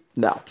coupe?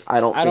 No, I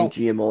don't I think don't.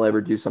 GM will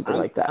ever do something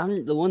like that.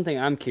 I'm the one thing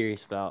I'm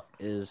curious about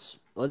is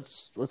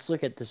let's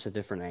look at this a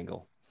different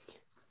angle.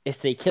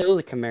 If they kill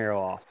the Camaro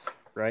off,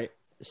 right?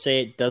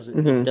 Say it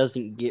Hmm.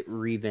 doesn't get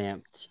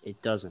revamped.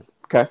 It doesn't.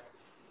 Okay,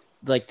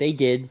 Like they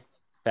did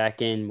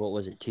back in what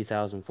was it,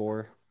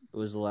 2004? It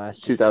was the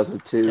last year.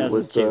 2002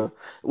 was 2002. the,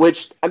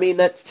 which I mean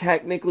that's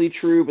technically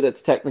true, but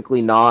that's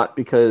technically not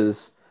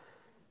because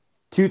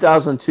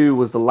 2002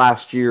 was the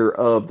last year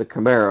of the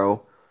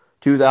Camaro.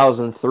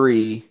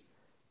 2003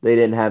 they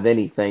didn't have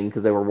anything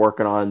because they were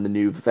working on the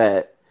new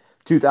Vet.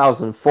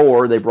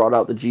 2004 they brought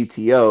out the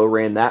GTO,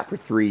 ran that for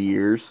 3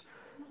 years.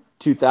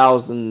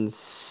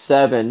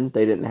 2007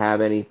 they didn't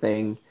have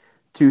anything.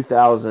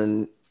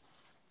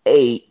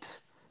 2008,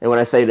 and when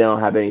I say they don't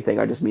have anything,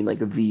 I just mean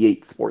like a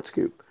V8 sports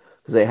coupe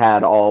because they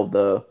had all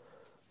the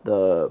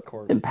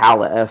Corvette.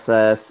 Impala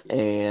SS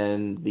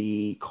and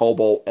the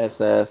Cobalt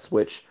SS,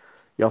 which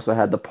you also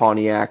had the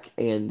Pontiac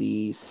and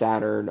the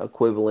Saturn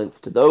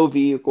equivalents to those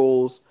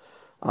vehicles.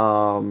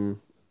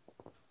 Um,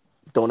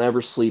 don't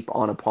ever sleep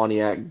on a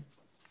Pontiac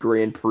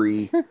Grand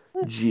Prix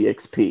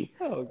GXP.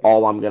 Oh, okay.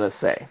 All I'm gonna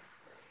say.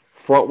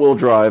 Front wheel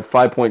drive,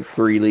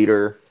 5.3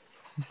 liter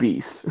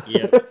beast.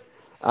 Yeah.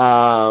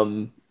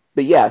 um,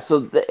 but yeah,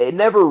 so it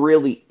never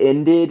really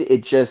ended.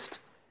 It just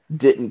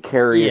didn't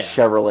carry a Yeah.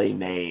 Chevrolet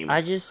name.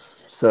 I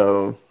just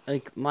So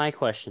like my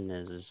question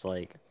is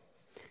like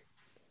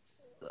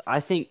I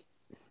think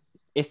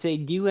if they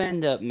do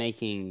end up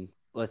making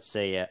let's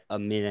say a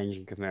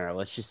mid-engine Camaro,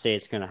 let's just say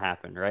it's going to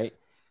happen, right?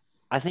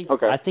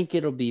 okay. I think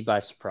it'll be by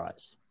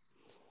surprise.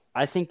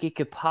 I think it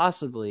could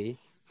possibly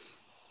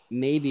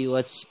maybe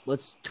let's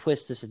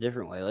twist this a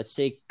different way. Let's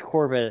say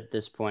Corvette at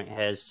this point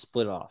has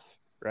split off,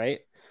 right?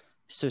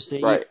 So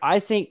say Right. I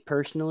think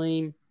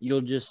personally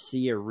you'll just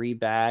see a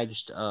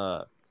rebadged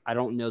I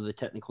don't know the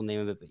technical name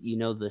of it, but you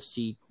know the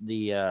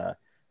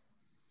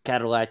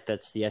Cadillac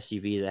that's the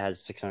SUV that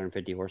has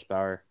 650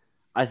 horsepower.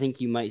 I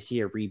think you might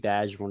see a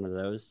rebadged one of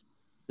those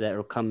that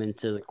will come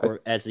into the A,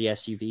 court as the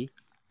SUV.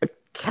 a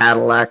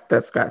Cadillac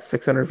that's got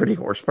 650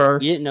 horsepower.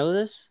 You didn't know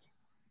this?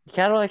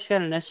 Cadillac's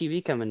got an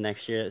SUV coming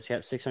next year. It's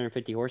got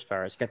 650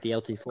 horsepower. It's got the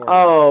LT4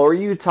 in it. Oh, are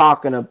you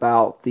talking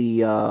about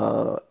the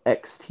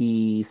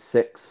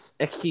XT6?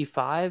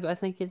 XT5, I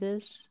think it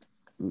is.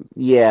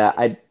 Yeah,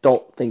 I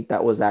don't think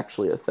that was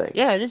actually a thing.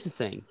 Yeah, it is a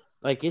thing.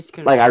 Like it's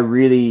gonna. Like I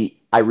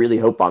really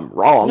hope I'm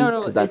wrong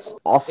No, because that's it's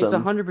awesome.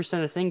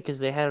 100% a thing because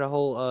they had a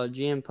whole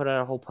GM put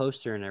out a whole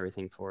poster and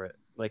everything for it.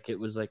 Like it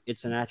was like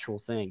it's an actual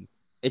thing.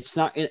 It's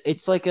not.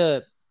 It's like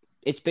a.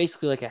 It's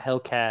basically like a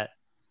Hellcat,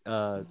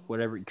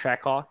 whatever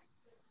Trackhawk.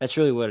 That's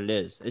really what it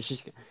is. It's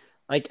just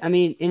like I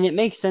mean, and it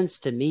makes sense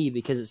to me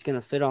because it's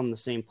gonna fit on the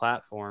same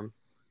platform.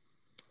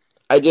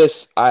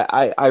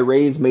 I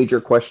raise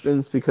major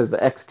questions because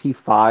the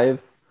XT5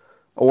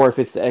 or if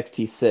it's the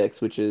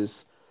XT6, which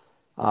is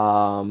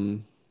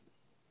um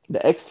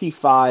the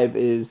XT5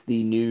 is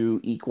the new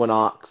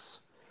Equinox.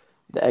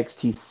 The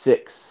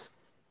XT6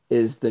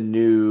 is the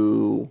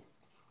new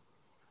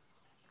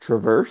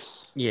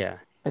Traverse, Yeah,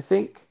 I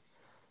think.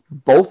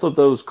 Both of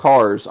those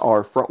cars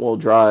are front wheel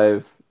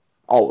drive,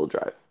 all wheel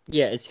drive.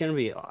 yeah, it's gonna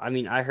be. I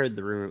mean, I heard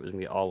the rumor it was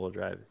gonna be all-wheel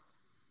drive.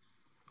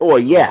 Well,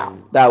 yeah,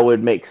 Um, that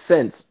would make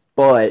sense,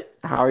 but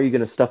how are you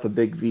going to stuff a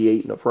big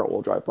V8 in a front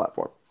wheel drive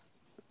platform?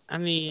 I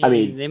I mean,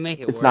 mean, they make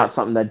it it's not work.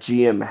 something that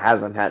GM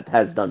hasn't had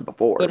has done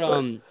before, But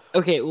but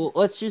okay, well,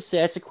 let's just say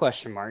that's a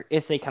question mark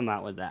if they come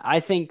out with that. I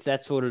think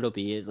that's what it'll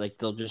be. Is like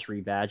they'll just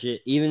rebadge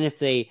it, even if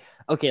they.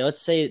 Okay,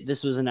 let's say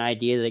this was an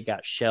idea that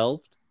got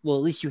shelved. Well,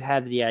 at least you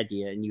have the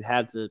idea and you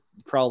have the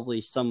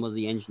probably some of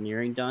the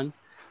engineering done.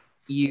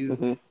 You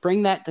hmm.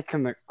 bring that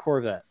to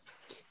Corvette.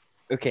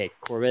 Okay,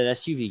 Corvette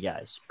SUV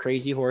guys,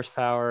 crazy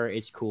horsepower,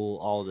 it's cool,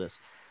 all this.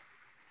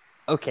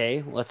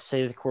 Okay, let's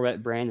say the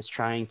Corvette brand is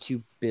trying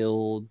to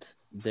build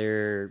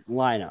their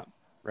lineup,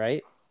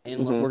 right?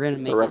 And Hmm. we're gonna The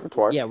make it.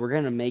 repertoire. Yeah, we're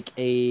gonna make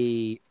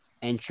a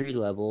entry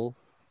level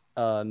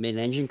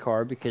mid-engine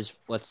car because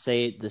let's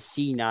say the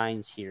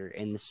C9's here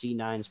and the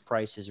C9's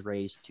price is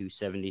raised to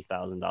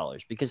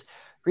 $70,000 because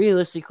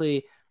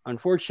realistically,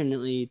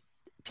 unfortunately,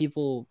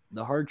 people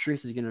the hard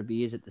truth is gonna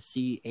be is that the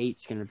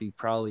C8's gonna be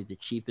probably the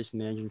cheapest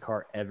mid-engine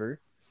car ever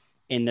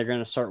and they're going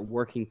to start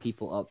working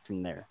people up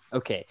from there.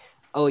 Okay.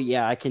 Oh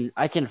yeah, I can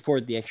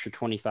afford the extra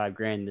 25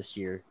 grand this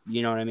year.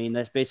 You know what I mean?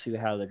 That's basically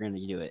how they're going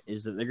to do it.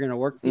 Is that they're going to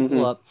work people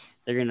Hmm. up,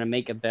 they're going to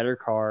make a better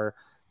car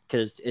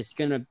cuz it's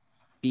going to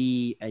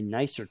be a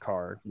nicer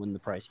car when the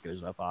price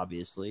goes up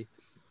obviously.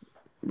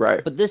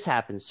 Right. But this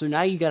happens. So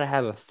now you got to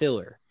have a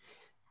filler.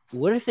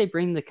 What if they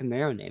bring the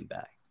Camaro name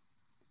back?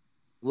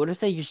 What if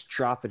they just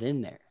drop it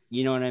in there?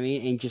 You know what I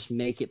mean? And just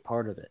make it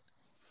part of it.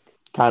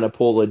 Kind of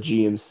pull a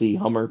GMC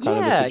Hummer kind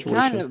of a Yeah, kind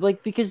situation. of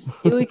like because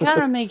it would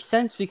kind of make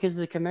sense because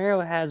the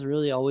Camaro has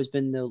really always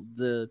been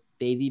the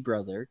baby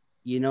brother.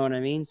 You know what I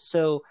mean?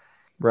 So,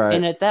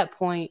 and Right. at that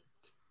point,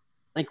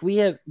 like we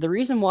have the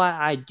reason why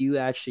I do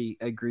actually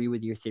agree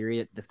with your theory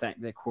that the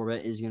fact that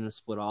Corvette is going to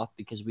split off,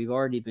 because we've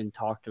already been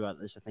talked about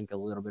this, I think, a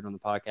little bit on the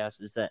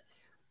podcast, is that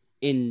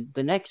in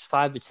the next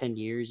 5 to 10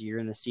 years, you're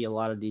going to see a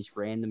lot of these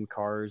random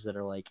cars that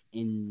are like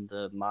in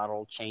the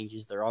model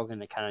changes. They're all going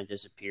to kind of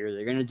disappear.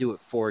 They're going to do what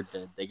Ford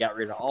did. They got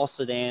rid of all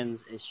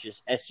sedans. It's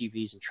just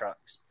SUVs and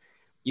trucks.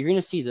 You're going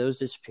to see those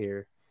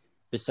disappear.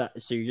 So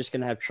you're just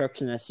going to have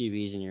trucks and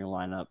SUVs in your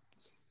lineup.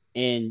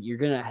 And you're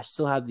going to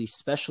still have these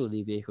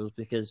specialty vehicles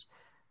because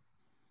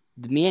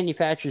the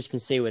manufacturers can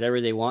say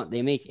whatever they want.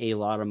 They make a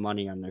lot of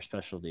money on their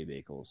specialty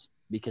vehicles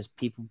because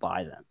people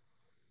buy them,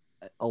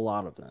 a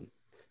lot of them.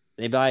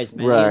 They buy as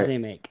many as Right. they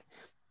make.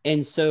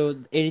 And so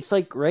it's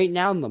like right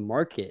now in the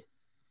market,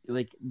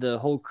 like the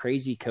whole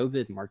crazy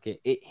COVID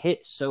market, it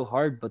hit so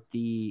hard, but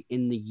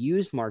in the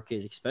used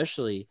market,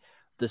 especially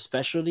the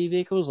specialty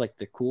vehicles, like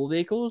the cool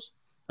vehicles,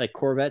 like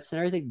Corvettes and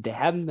everything, they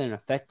haven't been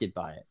affected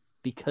by it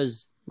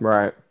because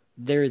Right.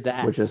 they're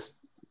that. Which is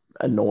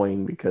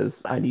annoying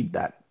because I, I need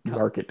that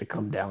market to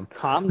come down.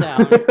 calm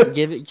down,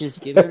 give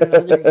it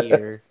another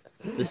year.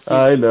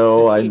 I The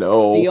know, I the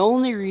know.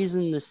 only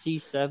reason the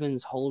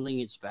C7's holding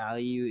its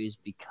value is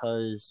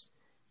because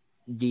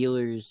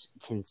dealers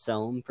can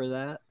sell them for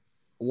that.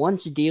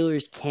 Once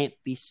dealers can't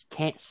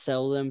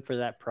sell them for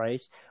that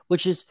price,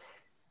 which is,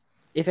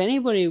 if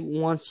anybody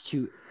wants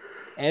to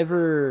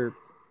ever,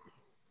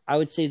 I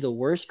would say the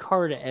worst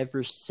car to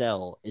ever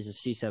sell is a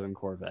C7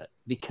 Corvette,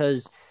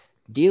 because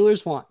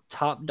dealers want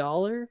top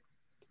dollar,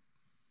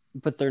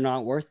 but they're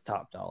not worth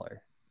top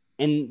dollar.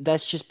 And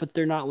that's just, but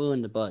they're not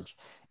willing to budge.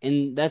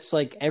 And that's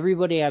like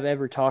everybody I've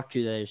ever talked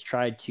to that has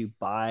tried to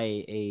buy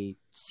a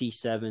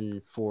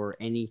C7 for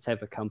any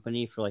type of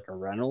company for like a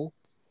rental.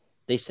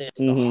 They say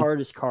it's the Hmm.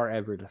 hardest car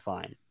ever to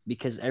find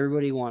because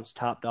everybody wants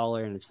top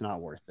dollar and it's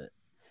not worth it.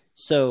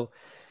 So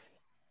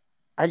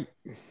I,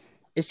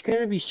 it's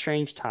going to be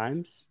strange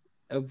times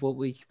of what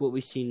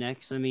we see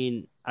next. I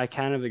mean, I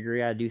kind of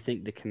agree. I do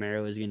think the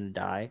Camaro is going to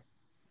die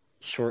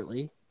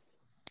shortly,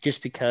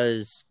 just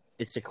because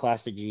it's a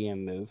classic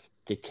GM move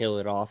to kill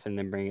it off and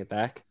then bring it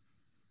back.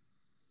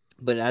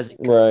 But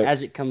Right.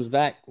 as it comes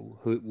back,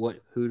 who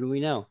do we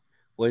know?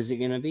 What is it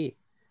going to be?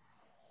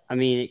 I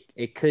mean,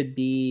 it could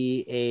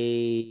be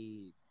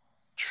a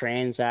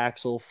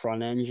transaxle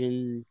front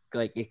engine.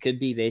 Like it could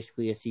be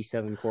basically a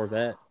C7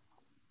 Corvette.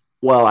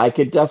 Well, I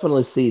could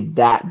definitely see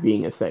that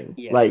being a thing.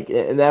 Yeah, Like,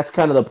 and that's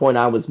kind of the point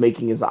I was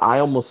making is I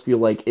almost feel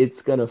like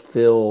it's gonna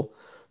fill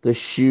the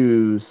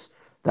shoes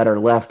that are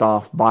left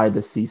off by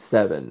the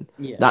C7.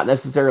 yeah. Not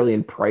necessarily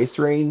in price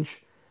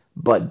range,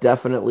 but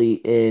definitely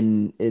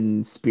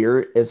in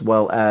spirit as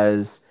well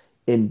as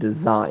in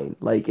design.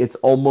 Like, it's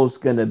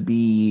almost gonna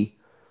be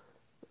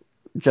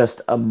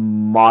just a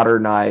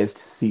modernized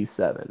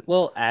C7.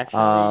 Well, actually,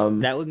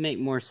 Um, that would make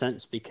more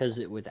sense because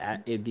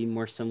it'd be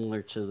more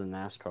similar to the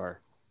NASCAR,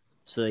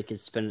 so they could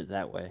spin it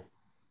that way.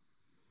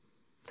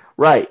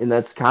 right, and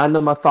that's kind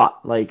of my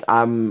thought. Like,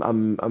 I'm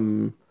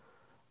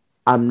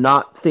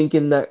not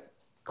thinking that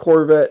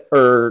Corvette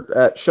or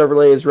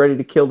Chevrolet is ready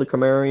to kill the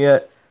Camaro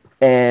yet,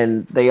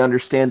 and they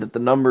understand that the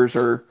numbers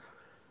are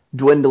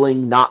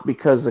dwindling not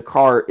because the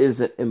car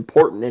isn't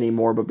important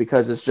anymore, but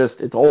because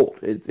it's old.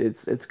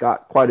 It's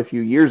got quite a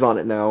few years on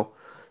it now,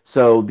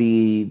 so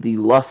the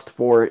lust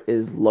for it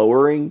is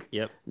lowering.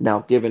 Yep. Now,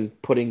 given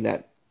putting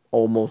that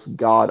almost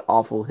god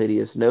awful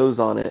hideous nose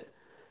on it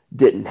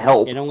didn't It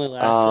help. only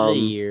lasted a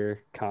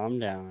year. Calm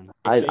down.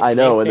 I They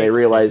know, and they fixed it.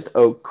 realized,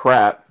 oh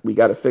crap, we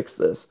got to fix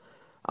this.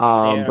 They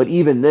had But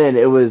even then,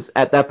 it was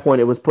at that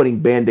point, it was putting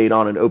Band-Aid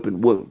on an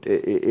open wound.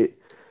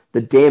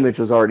 The damage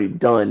was already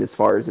done as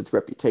far as its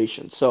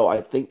reputation. So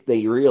I think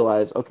they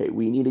realized, okay,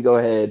 we need to go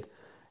ahead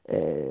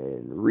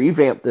and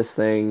revamp this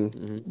thing,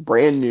 mhm.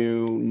 brand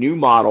new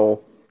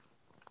model.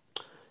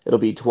 It'll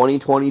be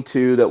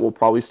 2022 that we'll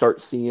probably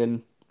start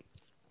seeing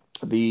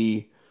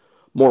the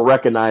more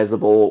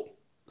recognizable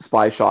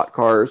spy shot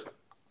cars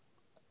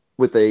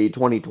with a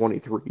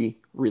 2023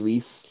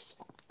 release,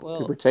 give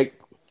Well, or take.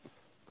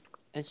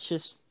 it's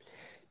just,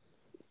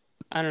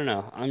 I don't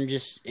know. I'm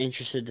just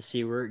interested to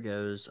see where it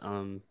goes.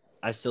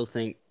 I still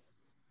think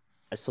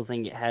I still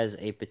think it has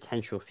a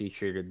potential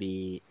future to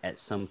be at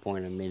some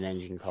point a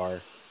mid-engine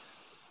car,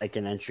 like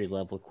an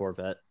entry-level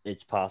Corvette.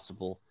 It's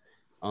possible.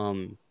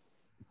 Um,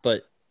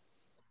 but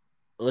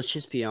let's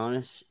just be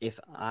honest. If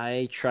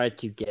I tried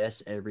to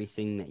guess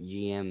everything that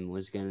GM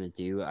was gonna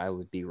do, I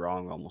would be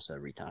wrong almost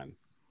every time.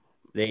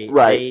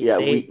 Right. Yeah.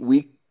 They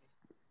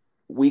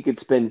We could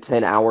spend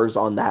 10 hours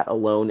on that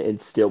alone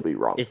and still be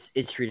wrong.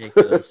 It's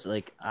ridiculous.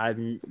 Like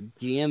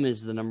GM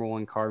is the number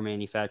one car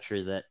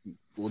manufacturer that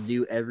will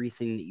do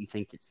everything that you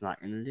think it's not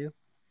going to do.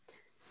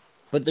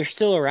 But they're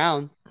still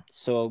around,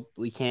 so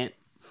we can't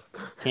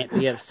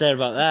be upset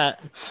about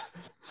that.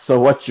 So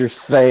what you're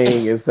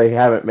saying is they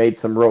haven't made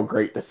some real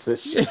great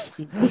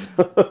decisions.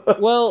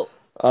 Well,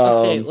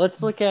 okay, um, let's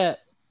just look at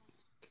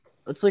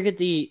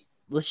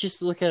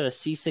a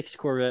C6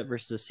 Corvette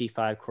versus a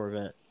C5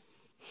 Corvette.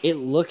 It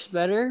looks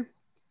better,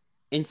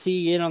 and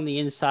see it on the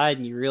inside,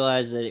 and you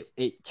realize that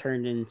it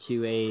turned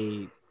into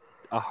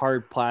a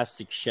hard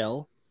plastic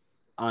shell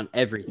on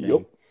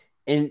Yep. everything.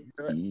 And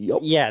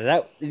Yep. yeah,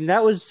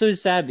 that was so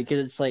sad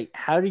because it's like,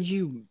 how did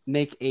you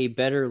make a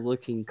better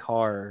looking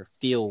car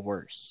feel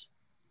worse?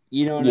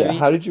 You know what I Yeah.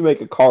 mean? How did you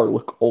make a car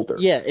look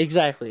older? Yeah,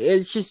 exactly.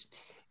 It's just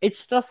it's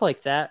stuff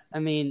like that. I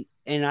mean,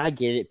 and I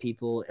get it,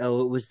 people.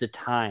 Oh, it was the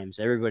times.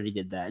 Everybody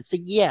did that. It's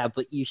like, yeah,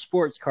 but your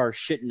sports car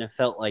shouldn't have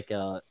felt like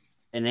a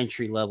an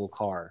entry level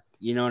car.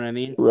 You know what I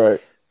mean?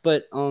 Right.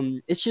 But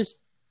it's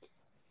just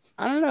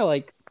I don't know.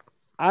 Like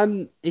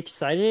I'm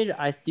excited.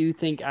 I do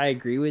think I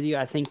agree with you.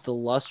 I think the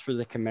lust for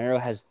the Camaro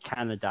has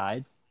kind of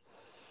died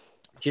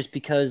just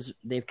because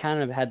they've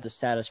kind of had the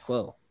status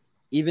quo.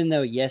 Even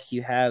though yes,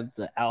 you have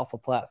the Alpha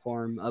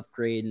platform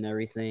upgrade and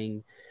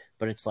everything,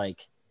 but it's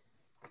like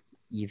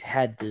you've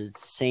had the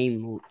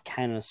same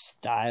kind of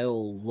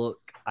style, look,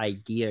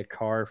 idea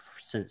car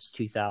since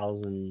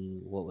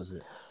 2000. What was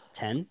it?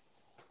 10?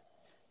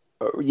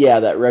 Yeah,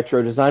 that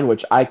retro design,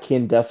 which I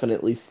can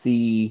definitely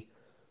see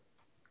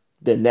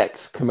the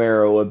next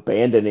Camaro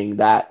abandoning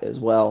that as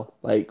well.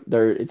 Like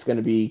it's going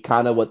to be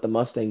kind of what the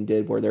Mustang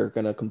did, where they're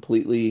going to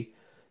completely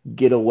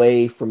get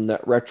away from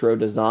that retro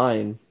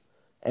design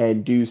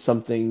and do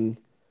something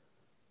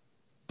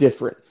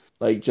different,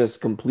 like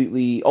just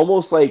completely,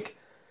 almost like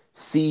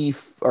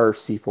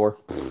C4,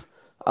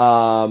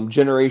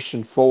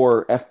 Generation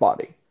 4 F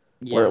body,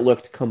 where it Yeah.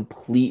 looked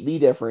completely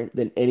different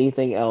than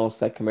anything else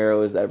that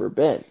Camaro has ever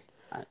been.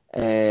 I,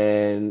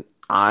 And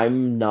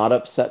I'm not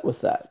upset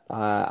with that.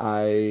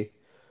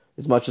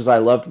 As much as I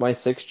loved my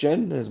sixth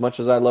gen, as much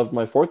as I loved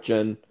my fourth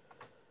gen,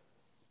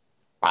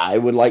 I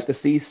would like to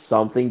see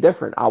something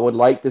different. I would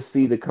like to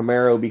see the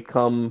Camaro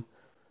become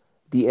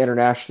the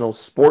international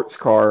sports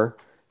car,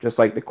 just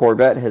like the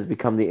Corvette has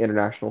become the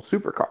international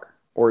supercar,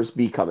 or is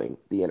becoming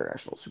the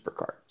international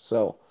supercar.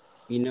 So,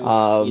 you know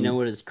um,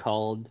 what it's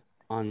called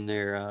on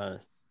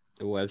their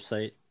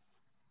website?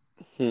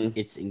 hmm,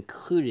 It's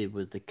included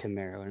with the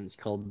Camaro and it's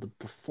called the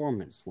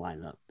performance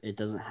lineup. It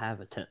doesn't have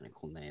a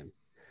technical name.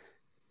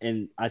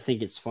 And I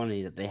think it's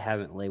funny that they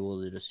haven't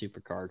labeled it a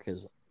supercar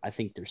because I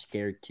think they're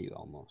scared to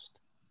almost.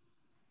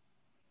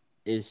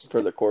 Is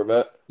for the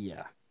Corvette,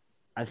 Yeah.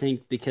 I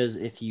think because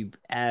if you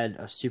add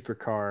a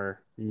supercar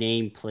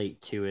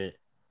nameplate to it,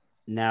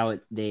 now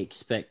they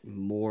expect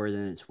more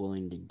than it's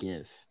willing to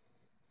give.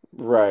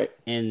 right,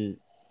 And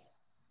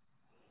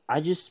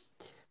I just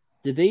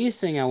the biggest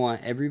thing I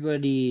want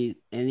everybody,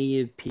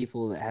 any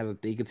people that have a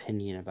big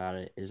opinion about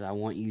it, is I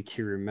want you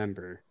to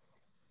remember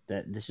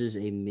that this is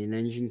a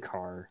mid-engine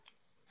car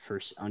for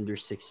under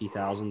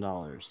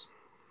 $60,000.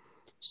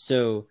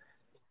 So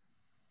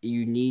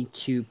you need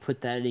to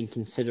put that in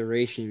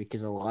consideration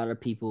because a lot of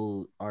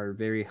people are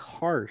very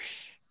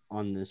harsh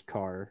on this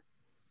car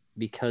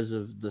because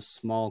of the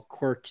small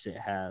quirks it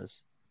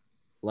has.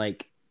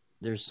 Like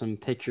there's some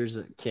pictures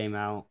that came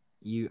out.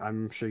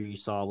 I'm sure you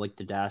saw like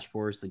the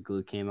dashboards, the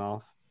glue came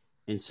off,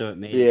 and so it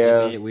made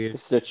yeah, it weird. the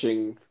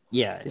stitching,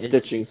 Yeah, the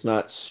stitching's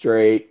not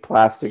straight,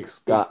 plastic's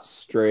got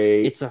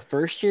straight, it's a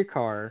first year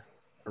car,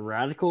 a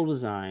radical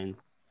design.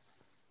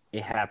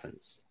 It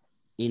happens,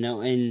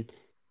 and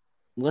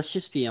let's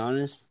just be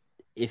honest.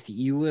 If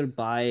you would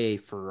buy a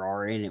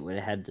Ferrari and it would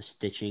have had the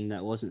stitching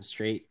that wasn't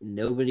straight,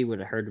 nobody would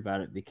have heard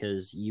about it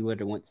because you would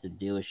have went to the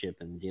dealership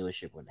and the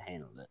dealership would have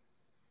handled it.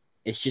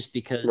 It's just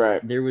because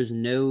right, there was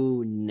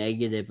no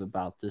negative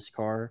about this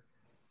car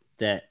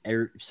that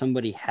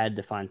somebody had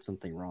to find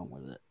something wrong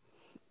with it.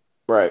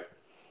 right.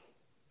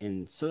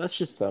 And so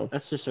So,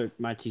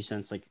 my 2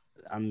 cents. Like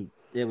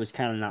it was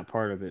kind of not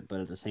part of it,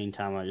 but at the same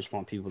time, I just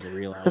want people to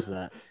realize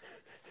that.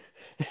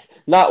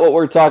 not what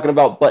we're talking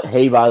about, but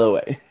hey, by the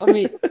way. I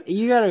mean,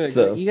 you gotta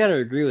agree. So, You gotta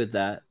agree with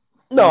that.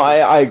 no,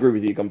 I agree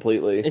with you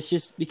completely. It's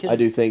just I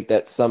do because think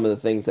that some of the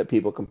things that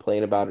people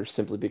complain about are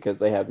simply because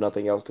they have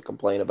nothing else to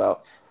complain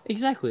about.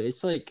 exactly.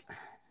 It's like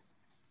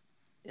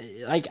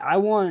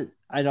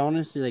I'd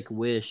honestly like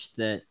wish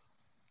that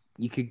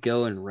you could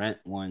go and rent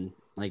one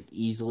like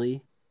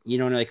easily.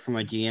 Like from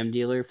a GM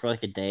dealer for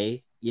like a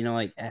day.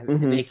 Like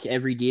Hmm. make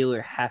every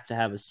dealer have to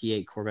have a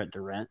C8 Corvette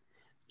to rent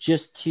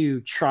just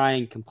to try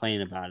and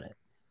complain about it.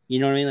 You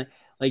know what I mean?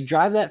 Like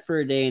drive that for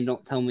a day and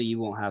don't tell me you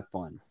won't have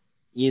fun.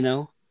 You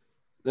know?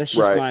 That's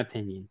just Right. my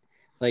opinion.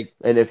 Like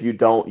And if you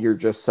don't, you're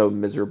just so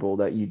miserable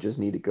that you just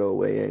need to go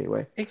away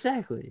anyway.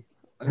 exactly.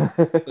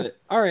 But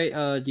all right,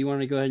 do you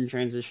want to go ahead and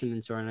transition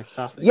into our next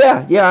topic?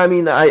 Yeah, yeah. I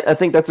mean, I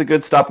think that's a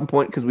good stopping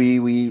point because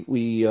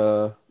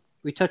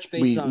We touch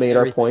base we on made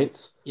our everything.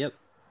 points. Yep.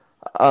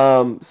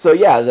 So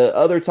yeah, the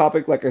other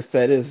topic, like I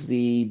said, is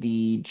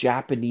the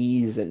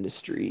Japanese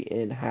industry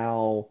and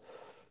how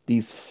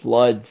these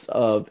floods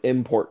of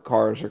import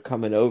cars are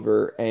coming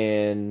over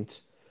and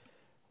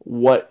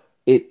what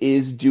it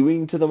is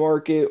doing to the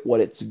market,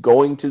 what it's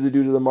going to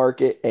do to the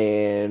market,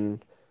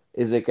 and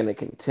is it going to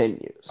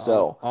continue?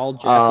 So, All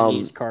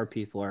Japanese um, car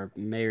people are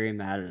very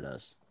mad at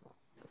us.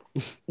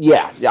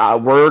 yeah, yeah,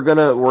 we're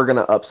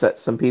gonna upset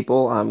some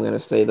people. I'm gonna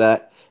say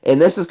that,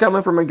 and this is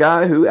coming from a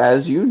guy who,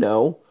 as you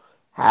know,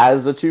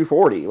 has a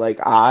 240. Like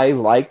I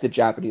like the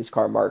Japanese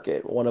car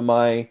market. One of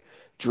my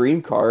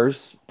dream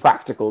cars,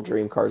 practical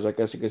dream cars, I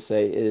guess you could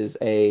say, is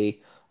a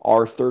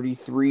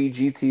R33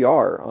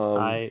 GTR.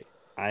 I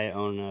I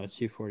own a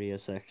 240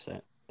 SX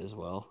as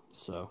well,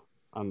 so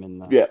I'm in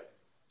that. Yeah.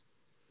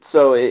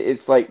 So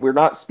it's like we're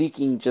not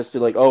speaking just to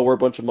like, oh, we're a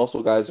bunch of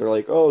muscle guys. They're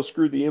like, oh,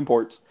 screw the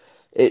imports.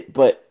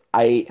 But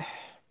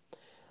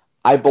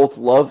I both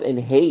love and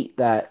hate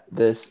that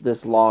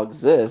this law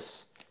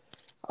exists,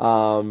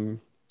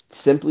 um,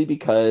 simply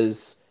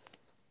because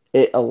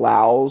it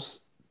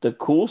allows the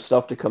cool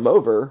stuff to come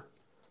over,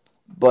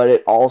 but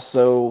it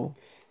also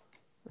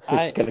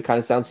it's I going to kind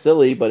of sound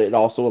silly, but it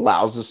also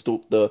allows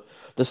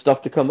the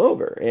stuff to come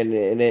over, and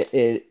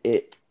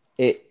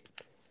it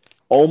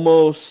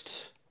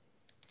almost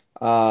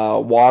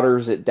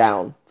waters it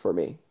down for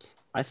me.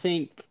 I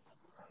think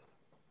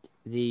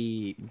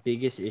the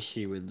biggest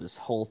issue with this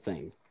whole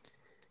thing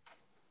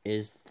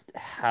is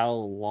how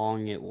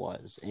long it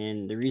was.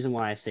 And the reason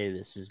why I say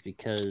this is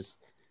because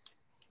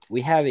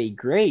we have a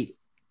great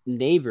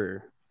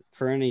neighbor.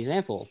 For an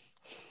example,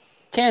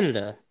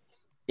 Canada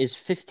is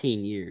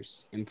 15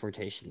 years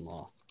importation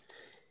law,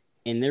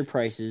 and their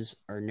prices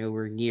are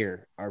nowhere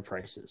near our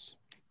prices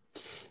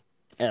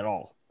at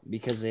all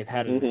because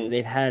Hmm.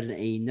 they've had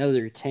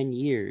another 10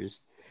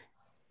 years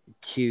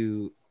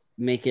to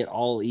make it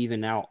all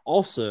even out.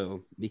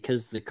 Also,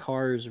 because the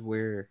cars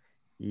were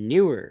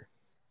newer,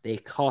 they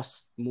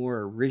cost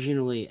more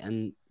originally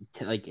and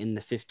like in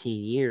the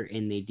 15 year,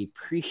 and they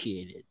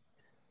depreciated,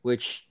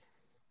 which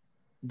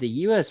the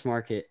US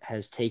market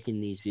has taken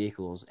these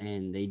vehicles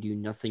and they do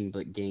nothing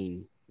but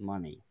gain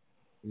money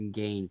and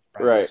gain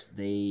Right. price.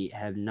 They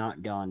have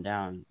not gone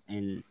down.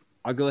 And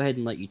I'll go ahead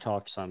and let you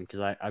talk some because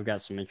I've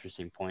got some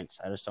interesting points.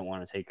 I just don't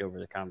want to take over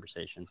the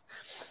conversation.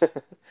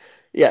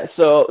 Yeah.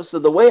 So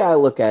the way I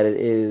look at it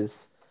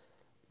is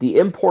the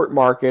import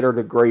market or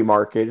the gray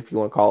market, if you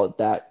want to call it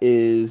that,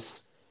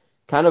 is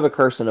kind of a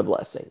curse and a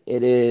blessing.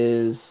 It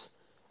is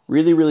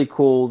really, really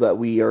cool that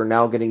we are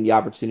now getting the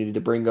opportunity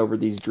to bring over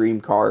these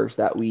dream cars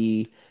that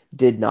we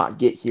did not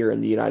get here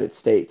in the United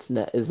States,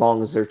 as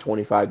long as they're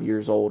 25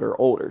 years old or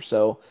older.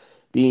 So,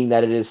 being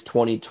that it is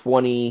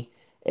 2020,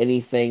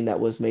 anything that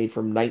was made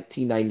from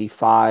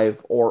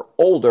 1995 or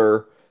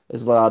older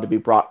is allowed to be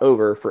brought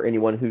over for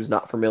anyone who's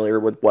not familiar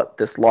with what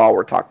this law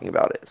we're talking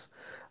about is.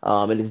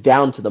 It is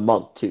down to the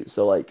month, too.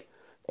 So, like,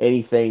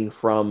 anything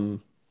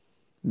from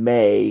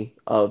May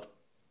of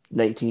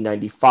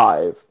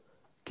 1995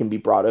 can be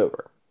brought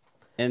over.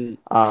 And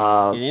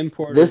Uh, and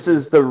this importers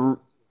is the.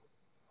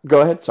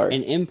 Go ahead. Sorry.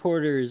 and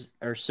importers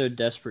are so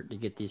desperate to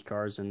get these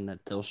cars in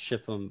that they'll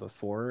ship them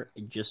before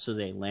just so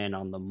they land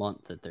on the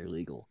month that they're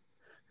legal.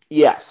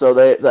 Yeah. So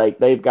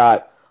they've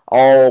got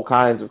all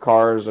kinds of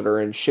cars that are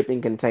in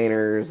shipping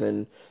containers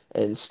and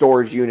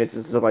storage units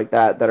and stuff like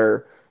that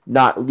are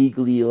not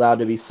legally allowed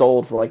to be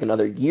sold for like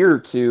another year or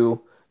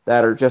two,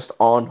 that are just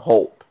on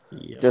hold,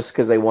 Yep. just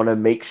because they want to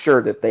make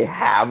sure that they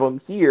have them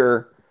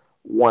here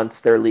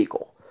once they're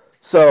legal.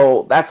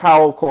 So that's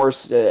how, of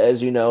course,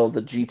 as you know,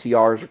 the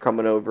GTRs are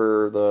coming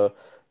over,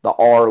 the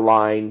R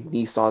line,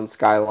 Nissan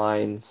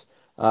Skylines,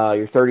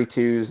 your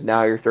 32s,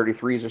 now your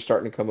 33s are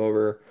starting to come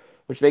over,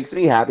 which makes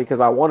me happy because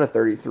I want a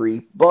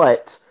 33.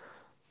 But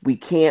we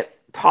can't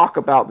talk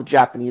about the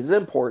Japanese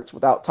imports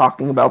without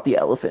talking about the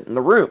elephant in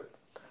the room,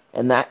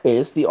 and that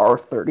is the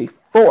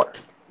R34.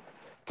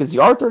 Because the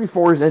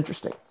R34 is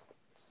interesting.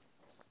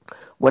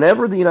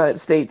 Whenever the United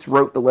States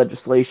wrote the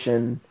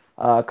legislation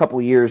a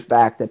couple years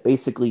back that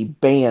basically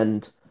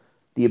banned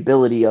the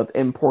ability of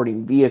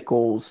importing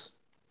vehicles,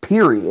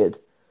 period,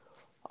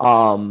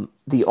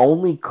 the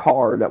only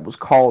car that was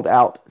called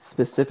out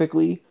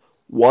specifically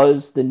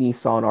was the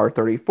Nissan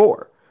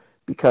R34,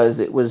 because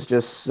it was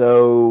just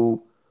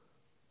so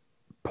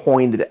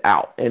pointed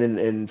out.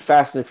 And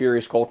Fast and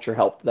Furious culture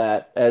helped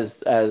that,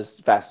 as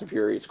Fast and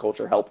Furious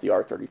culture helped the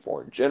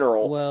R34 in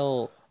general.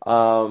 Well,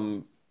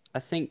 Um, I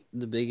think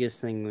the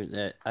biggest thing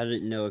that I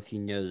didn't know if you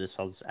know this,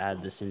 I'll just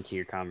add this into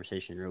your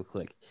conversation real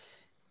quick,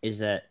 is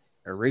that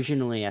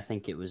originally I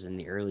think it was in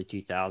the early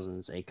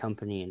 2000s a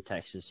company in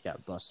Texas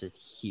got busted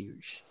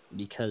huge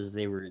because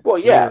they were well,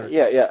 they yeah, were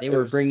yeah, yeah. they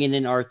were There's bringing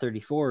in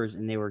R34s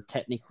and they were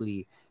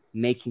technically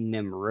making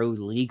them road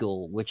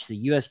legal, which the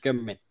US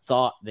government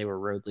thought they were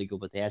road legal,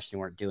 but they actually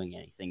weren't doing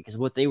anything because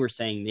what they were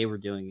saying they were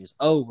doing is,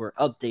 oh, we're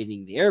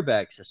updating the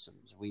airbag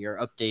systems, we are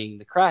updating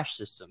the crash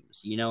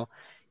systems,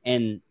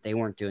 and they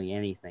weren't doing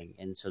anything,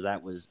 and so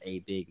that was a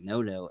big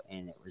no-no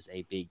and it was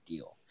a big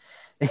deal.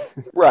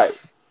 right,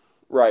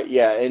 right,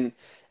 yeah, and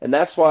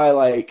that's why,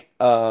 like,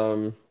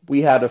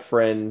 we had a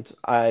friend.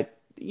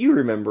 You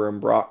remember him,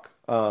 Brock,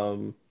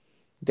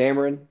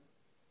 Dameron.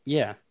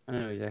 Yeah, I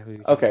know exactly what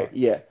you're talking Okay, about.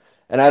 yeah.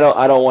 And I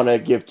don't want to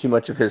give too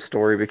much of his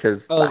story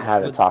because I Oh,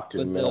 haven't with talked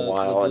to with him in a the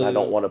while, and I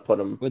don't blue want to put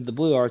him. with the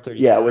blue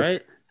Yeah, R34, with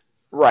right?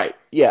 right.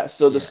 Yeah.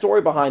 So the Yeah.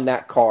 story behind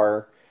that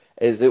car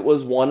is it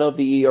was one of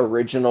the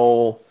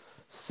original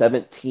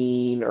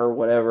 17 or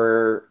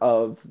whatever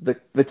of the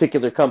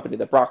particular company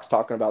that Brock's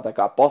talking about that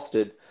got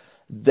busted.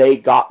 They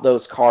got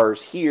those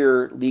cars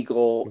here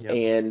legal Yep.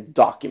 and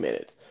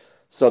documented.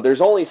 So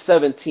there's only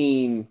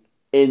 17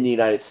 in the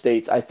United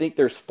States. I think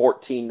there's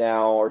 14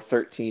 now or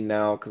 13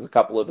 now because a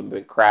couple of them have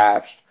been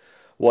crashed,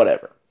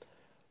 whatever.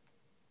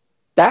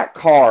 That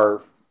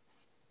car,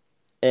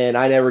 and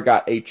I never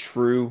got a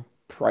true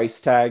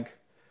price tag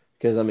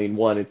because, I mean,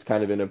 one, it's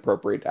kind of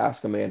inappropriate to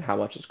ask a man how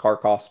much his car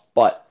costs,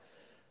 but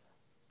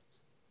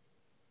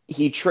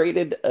he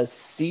traded a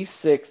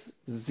C6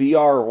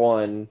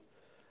 ZR1,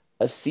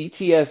 a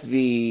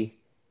CTSV,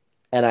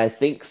 and I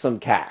think some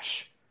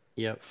cash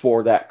Yep.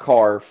 for that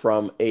car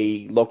from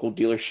a local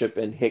dealership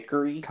in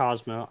Hickory.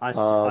 Cosmo. I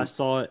Um,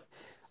 saw it.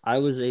 I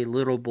was a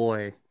little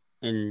boy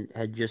and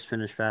had just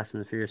finished Fast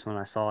and the Furious when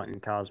I saw it in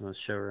Cosmo's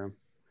showroom.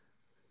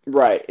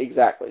 right,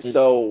 exactly. It,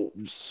 So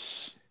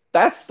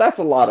that's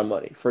a lot of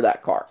money for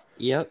that car.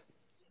 yep.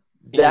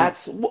 And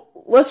That's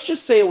let's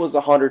just say it was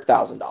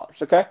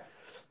 $100,000, okay?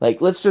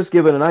 Like let's just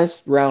give it a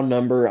nice round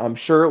number. I'm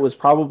sure it was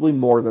probably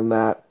more than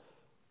that,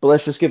 but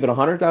let's just give it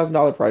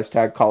 $100,000 price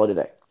tag. Call it a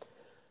day.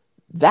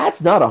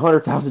 That's not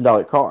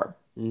 $100,000 car.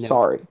 nope.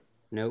 Sorry.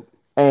 Nope.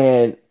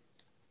 And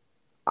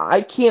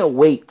I can't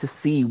wait to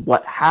see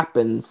what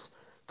happens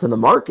to the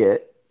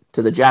market,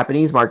 to the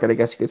Japanese market, I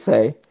guess you could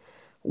say,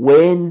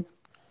 when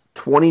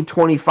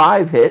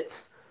 2025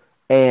 hits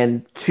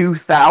and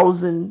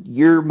 2000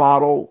 year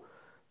model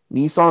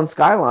Nissan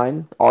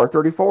Skyline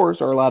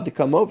R34s are allowed to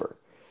come over.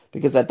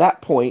 Because at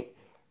that point,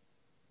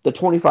 the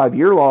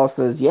 25-year law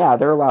says, yeah,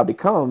 they're allowed to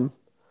come,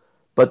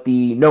 but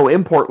the no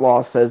import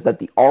law says that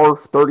the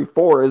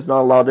R34 is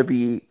not allowed to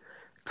be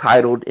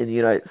titled in the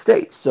United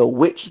States. So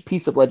which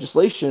piece of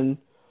legislation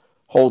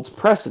holds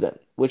precedent?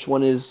 Which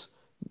one is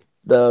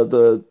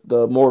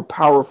the more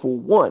powerful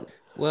one? And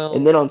Well,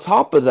 then on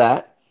top of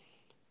that,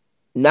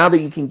 now that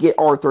you can get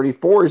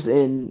R34s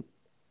in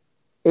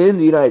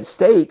the United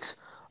States,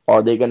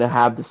 are they going to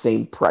have the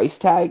same price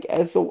tag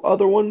as the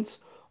other ones?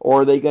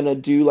 Or are they going to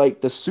do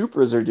like the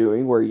Supras are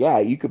doing, where, yeah,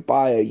 you could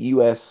buy a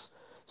US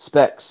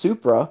spec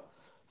Supra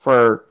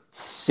for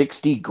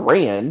 60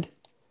 grand,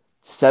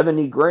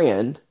 70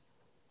 grand,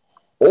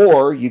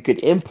 or you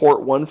could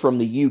import one from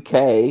the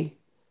UK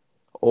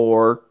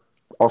or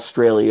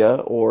Australia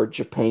or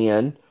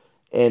Japan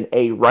in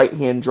a right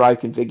hand drive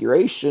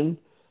configuration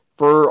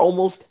for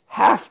almost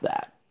half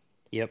that.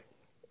 yep.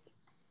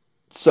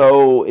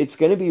 So it's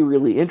going to be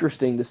really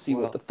interesting to see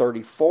what the Well,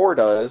 34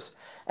 does.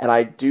 And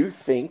I do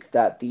think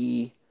that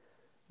the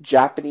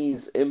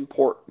Japanese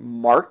import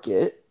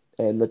market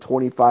and the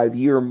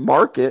 25-year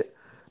market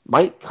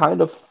might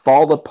kind of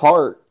fall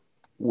apart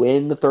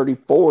when the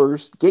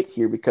 34s get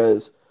here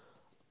because,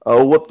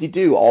 oh,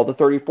 whoop-de-doo, all the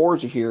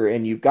 34s are here,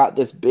 and you've got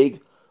this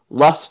big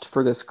lust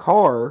for this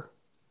car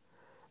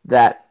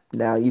that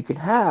now you can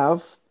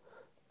have,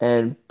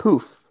 and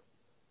poof,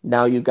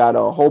 now you got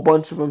a whole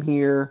bunch of them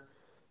here,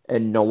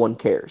 and no one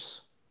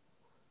cares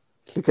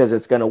because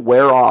it's going to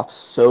wear off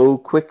so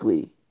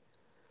quickly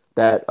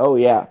that, oh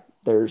yeah,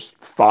 there's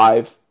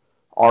five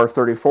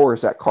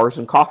R34s at Cars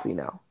and Coffee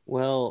now.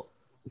 well,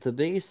 the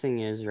biggest thing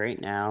is right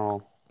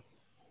now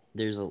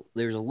there's a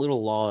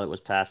little law that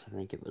was passed. I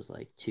think it was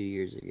like 2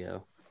 years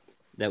ago.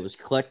 That was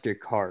collector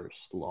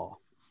cars law.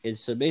 And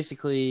so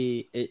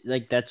basically,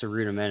 like that's a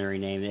rudimentary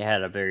name. It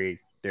had a very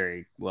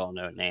well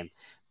known name,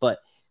 but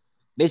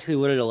basically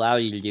what it allowed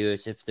you to do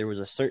is if there was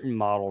a certain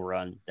model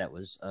run that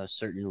was a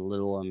certain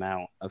little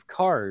amount of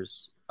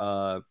cars,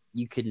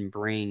 you can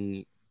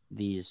bring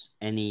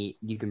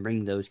you can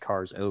bring those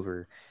cars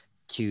over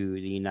to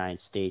the United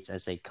States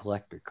as a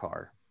collector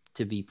car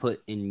to be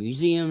put in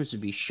museums to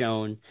be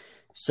shown.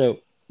 So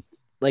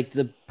like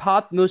the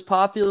most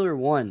popular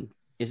one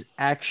is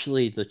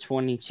actually the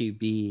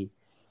 22B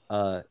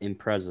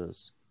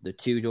Imprezas, the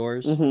two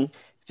doors, Mm-hmm. Right.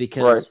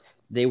 because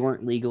they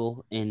weren't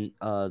legal and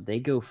they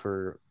go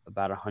for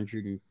about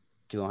 100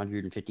 to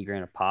 150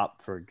 grand a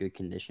pop for a good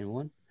condition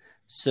one.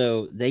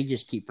 So they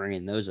just keep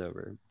bringing those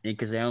over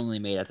because they only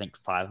made I think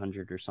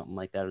 500 or something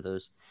like that of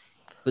those.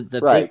 But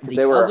Right, because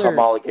they the were a other,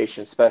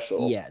 homologation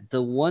special. yeah,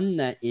 the one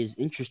that is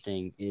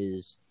interesting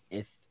is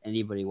if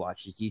anybody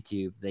watches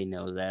YouTube, they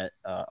know that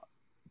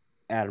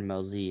Adam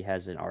LZ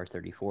has an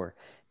R34.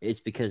 It's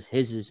because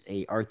his is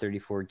a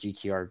R34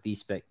 GTR V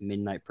Spec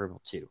Midnight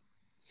Purple 2.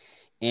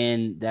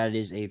 And that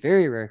is a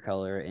very rare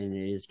color and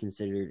it is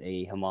considered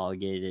a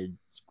homologated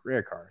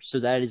rare car. So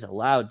that is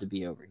allowed to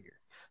be over here.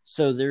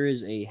 So there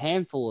is a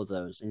handful of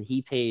those, and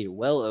he paid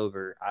well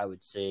over, I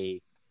would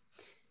say,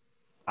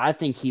 I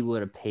think he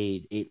would have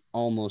paid it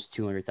almost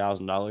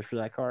 $200,000 for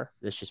that car.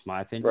 That's just my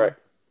Right. opinion.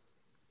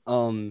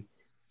 Um,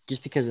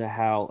 just because of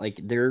how like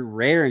they're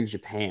rare in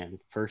Japan,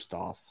 first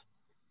off,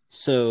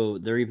 so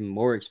they're even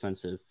more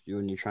expensive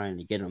when you're trying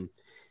to get them.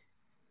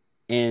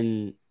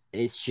 And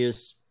it's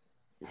just,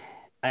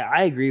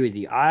 I agree with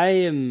you. I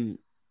am.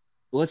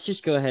 Let's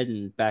just go ahead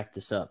and back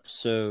this up.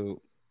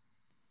 So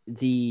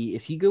the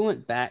if you go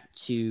went back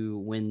to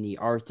when the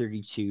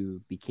R32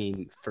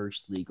 became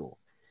first legal,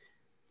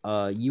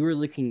 you were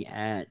looking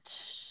at,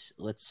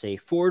 let's say,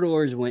 four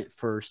doors went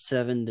for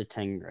 7 to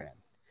 10 grand.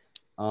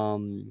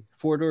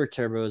 Four-door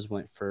turbos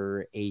went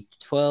for 8 to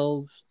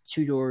 12.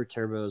 Two-door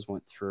turbos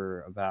went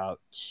for about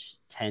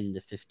 10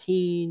 to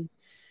 15,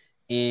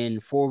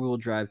 and four-wheel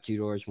drive two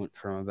doors went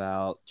from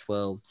about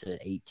 12 to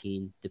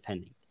 18,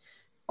 depending.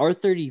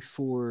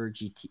 R34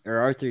 GT or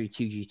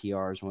R32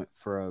 GTRs went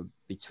for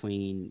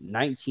between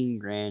 19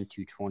 grand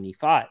to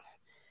 25.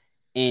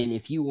 And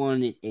if you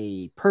wanted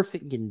a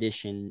perfect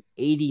condition,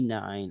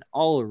 89,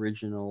 all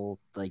original,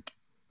 like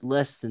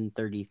less than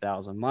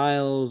 30,000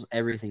 miles,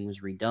 everything was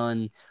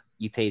redone,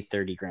 you paid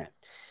 30 grand.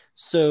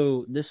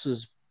 So this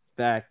was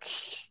back,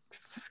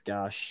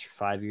 gosh,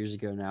 5 years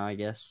ago now, I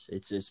guess.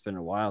 It's been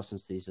a while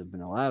since these have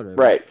been allowed over.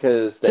 Right,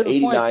 because To the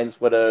point,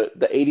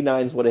 the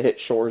 89s would have hit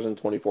shores in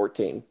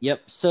 2014.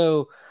 yep.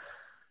 So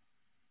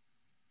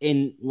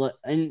and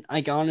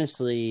like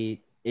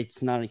honestly,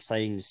 it's not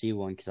exciting to see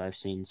one because I've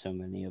seen so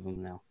many of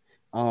them now.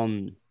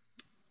 Um,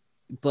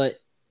 but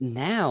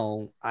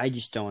now I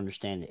just don't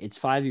understand it. It's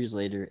 5 years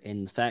later,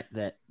 and the fact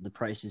that the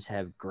prices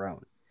have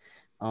grown.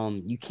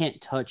 You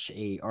can't touch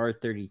a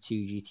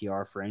R32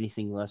 GTR for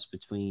anything less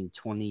between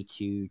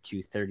 22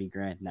 to 30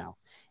 grand now.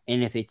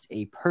 And if it's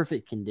a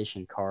perfect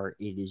condition car,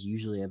 it is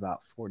usually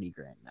about 40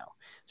 grand now,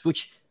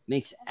 which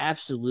makes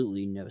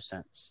absolutely no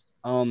sense.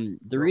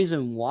 The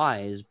reason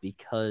why is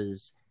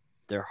because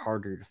they're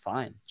harder to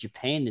find.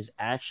 Japan is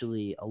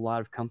actually a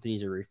lot of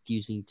companies are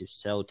refusing to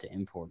sell to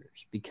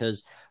importers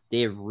because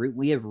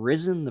we have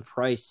risen the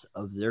price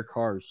of their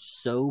cars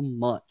so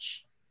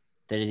much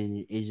that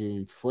it is an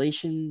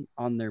inflation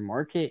on their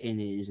market and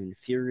it is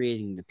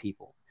infuriating the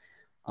people.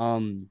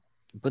 Um,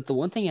 but the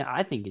one thing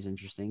I think is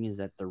interesting is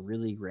that the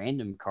really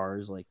random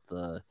cars like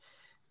the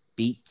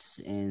Beats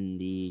and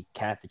the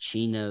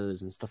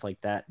Cappuccinos and stuff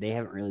like that, they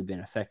haven't really been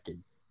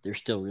affected. They're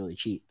still really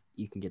cheap.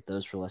 You can get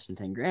those for less than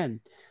 10 grand.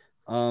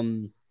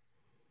 Um,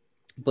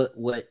 but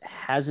what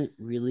hasn't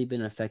really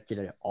been affected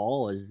at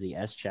all is the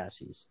S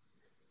chassis.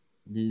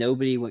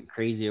 Nobody went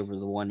crazy over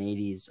the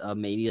 180s.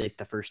 Maybe like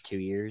the first 2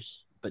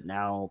 years, but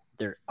now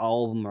they're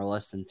all of them are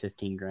less than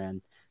 15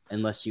 grand,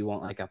 unless you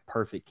want like a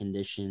perfect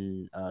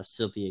condition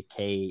Sylvia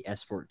K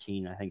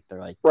S14. I think they're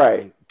like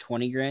Right.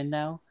 20 grand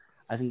now.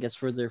 I think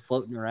that's where they're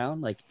floating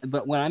around. Like,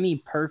 but when I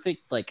mean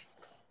perfect, like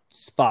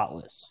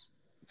spotless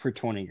for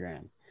 20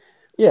 grand.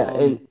 Yeah,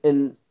 Um,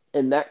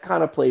 and that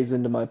kind of plays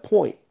into my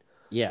point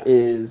yeah,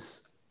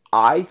 is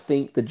I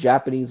think the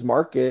Japanese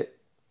market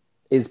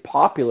is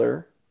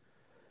popular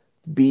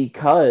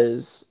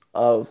because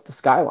of the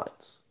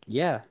skylines.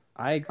 yeah,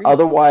 I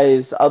agree.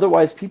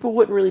 Otherwise people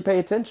wouldn't really pay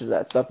attention to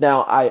that stuff.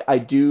 Now, I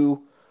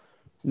do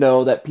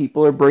know that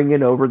people are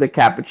bringing over the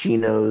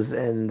cappuccinos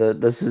and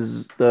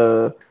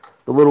the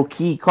little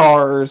key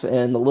cars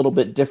and the little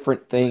bit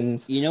different But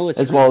things, you know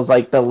what's as well really, as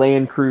like the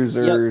Land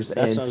yep, Cruisers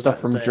that's what and I was stuff about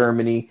to from say.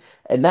 Germany,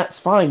 and that's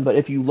fine. But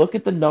if you look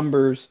at the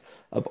numbers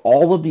of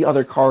all of the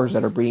other cars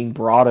that are being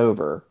brought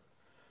over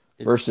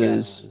It's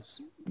versus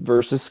Skylines.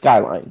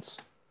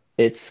 Skylines,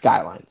 it's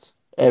Skylines.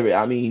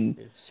 I It's mean,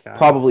 it's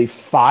probably Skylines.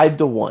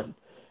 5-1.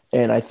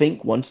 And I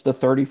think once the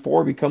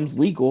 34 becomes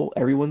legal,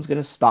 everyone's going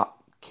to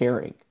stop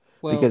caring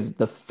Well, because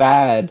the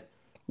fad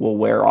will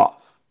wear off.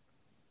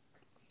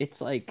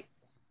 it's like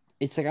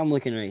I'm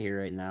looking right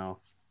here right now.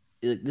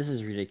 This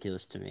is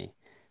ridiculous to me.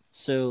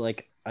 So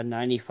like a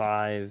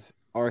 95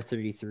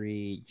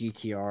 R33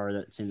 GTR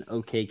that's in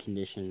okay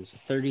conditions,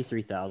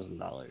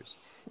 $33,000.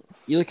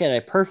 You look at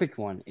a perfect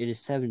one, it is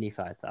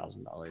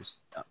 $75,000.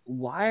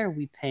 Why are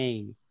we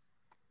paying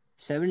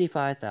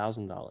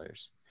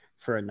 $75,000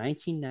 for a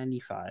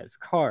 1995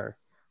 car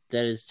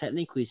that is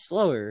technically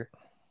slower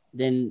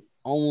than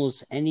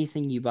almost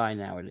anything you buy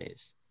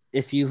nowadays?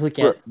 If you look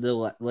Right. at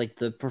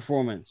the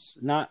performance,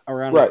 not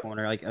around the Right.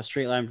 corner, like a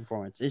straight line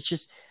performance,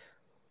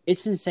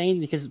 it's insane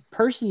because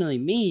personally,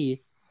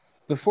 me,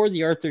 before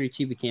the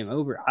R32 became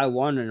over, I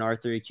wanted an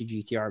R32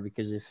 GTR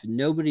because if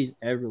nobody's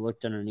ever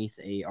looked underneath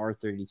a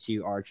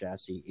R32 R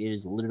chassis, it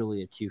is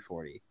literally a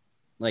 240.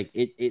 Like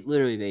it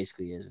literally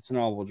basically is. It's an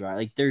all-wheel drive.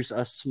 Like there's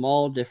a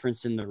small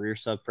difference in the rear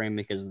subframe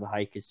because of the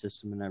Heike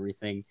system and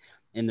everything,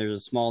 and there's a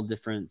small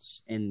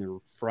difference in the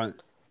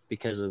front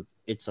because of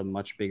it's a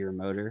much bigger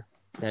motor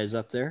that is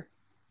up there.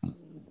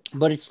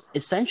 But it's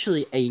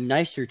essentially a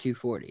nicer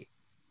 240.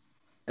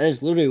 That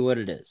is literally what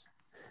it is.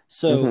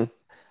 Hmm. So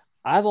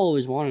I've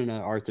always wanted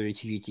an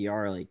R32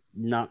 GTR, like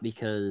not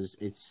because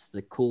it's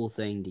the cool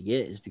thing to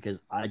get, is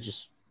because I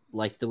just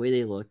like the way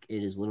they look.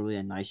 It is literally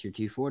a nicer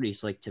 240.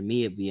 So like to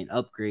me, it'd be an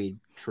upgrade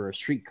for a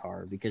street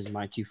car because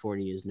my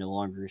 240 is no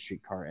longer a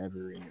street car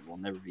ever, and it will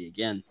never be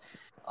again.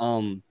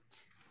 Um,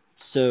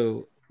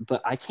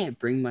 but I can't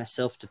bring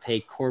myself to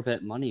pay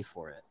Corvette money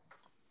for it.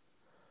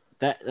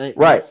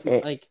 Right. That's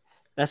like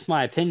that's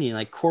my opinion.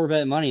 Like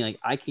Corvette money, like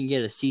I can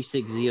get a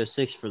C6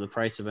 Z06 for the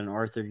price of an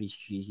R30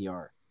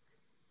 GTR,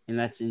 and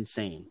that's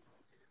insane.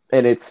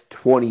 And it's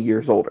 20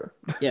 years older.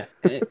 Yeah,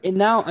 and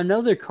now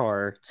another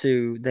car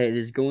too that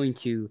is going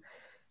to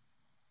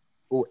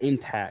will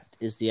impact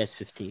is the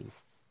S15.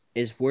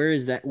 Is where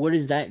is that? What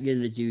is that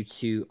going to do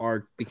to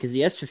our? Because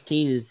the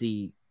S15 is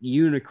the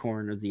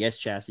unicorn of the S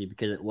chassis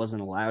because it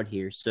wasn't allowed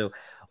here. So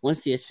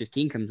once the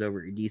S15 comes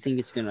over, do you think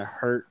it's going to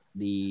hurt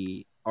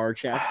the R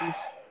chassis,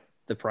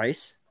 the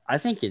price? I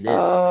think it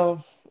is. Uh,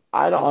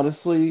 I'd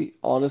honestly,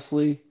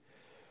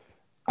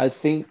 I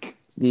think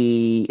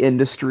the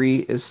industry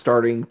is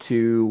starting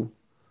to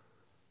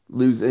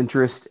lose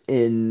interest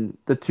in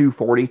the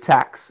 240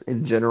 tax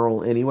in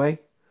general anyway.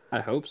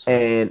 I hope so.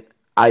 And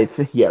I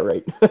think, yeah,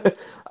 right.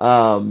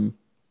 um,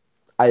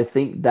 I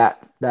think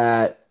that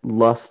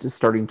lust is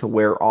starting to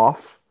wear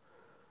off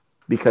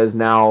because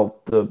now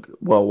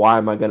well, why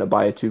am I going to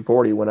buy a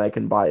 240 when I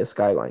can buy a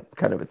Skyline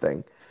kind of a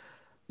thing?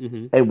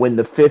 Hmm. And when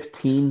the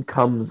 15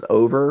 comes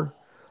over,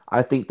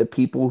 I think the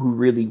people who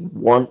really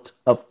want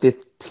a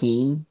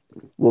 15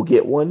 will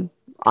get one.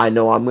 I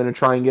know I'm going to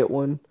try and get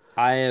one,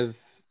 I have.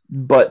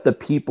 but the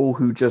people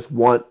who just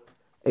want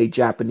a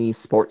Japanese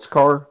sports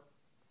car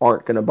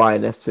aren't going to buy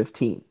an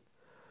S15.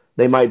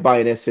 They might buy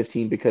an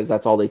S15 because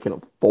that's all they can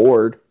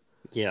afford,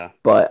 Yeah.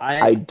 but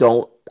I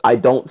I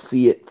don't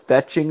see it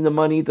fetching the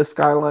money the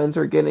Skylines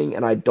are getting,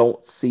 and I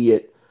don't see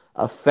it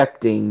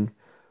affecting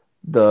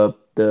the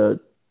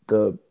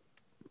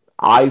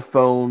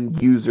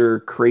iPhone user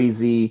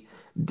crazy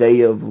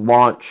day of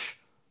launch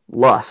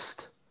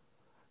lust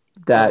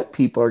that well,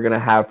 people are going to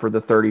have for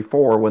the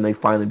 34 when they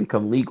finally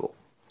become legal.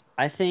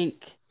 I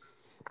think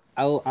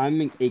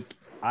I'm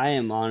I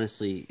am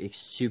honestly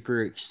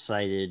super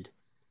excited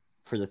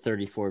for the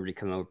 34 to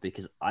come out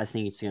because I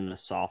think it's going to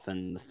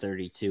soften the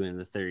 32 and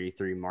the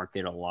 33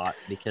 market a lot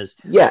because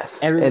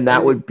Yes, every and that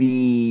every would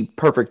be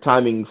perfect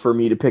timing for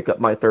me to pick up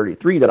my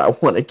 33 that I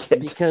want to get.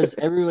 because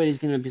everybody's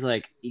going to be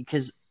like,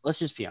 because let's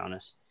just be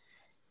honest,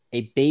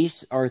 a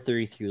base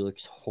R33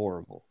 looks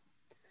horrible.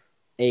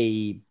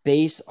 A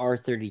base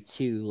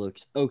R32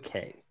 looks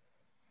okay.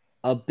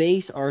 A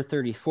base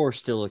R34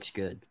 still looks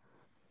good.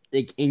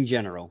 Like in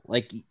general.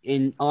 Like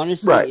in Right.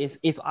 honestly, if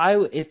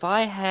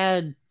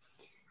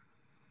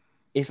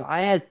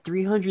I had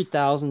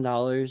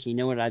 $300,000, you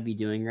know what I'd be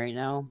doing right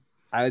now?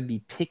 I would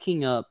be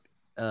picking up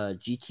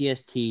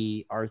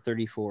GTST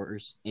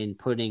R34s and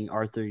putting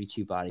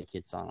R32 body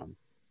kits on them,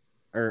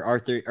 or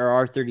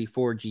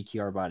R34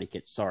 GTR body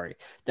kits. Sorry,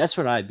 that's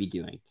what I'd be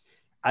doing.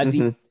 I'd be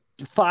Hmm.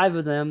 five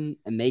of them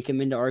and make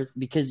them into R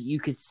because you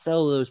could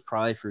sell those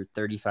probably for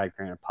 35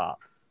 grand a pop,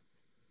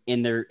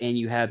 and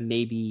you have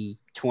maybe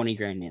 20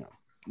 grand in them.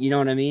 You know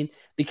what I mean?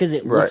 Because Right.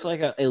 it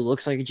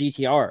looks like a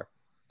GTR,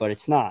 but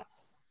it's not.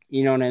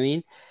 You know what I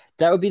mean?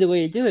 That would be the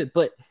way to do it.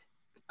 But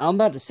I'm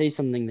about to say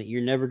something that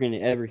you're never going to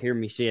ever hear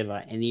me say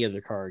about any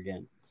other car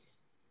again.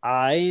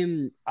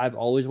 I've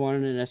always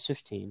wanted an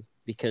S15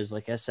 because,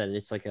 like I said,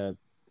 it's like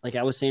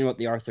I was saying about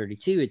the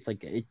R32. It's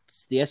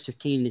the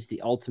S15 is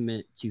the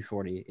ultimate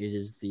 240. It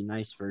is the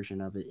nice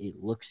version of it. It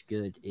looks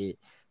good.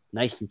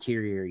 Nice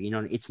interior. You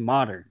know, it's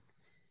modern.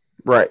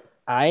 Right.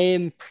 I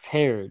am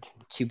prepared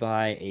to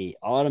buy a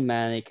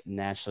automatic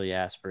naturally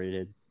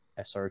aspirated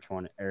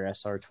SR20 or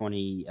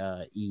SR20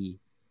 E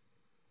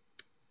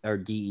or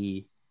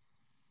DE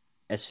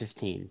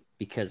S15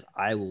 because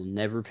I will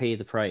never pay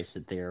the price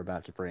that they are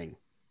about to bring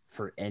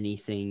for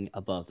anything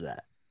above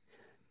that.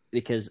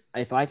 Because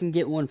if I can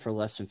get one for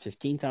less than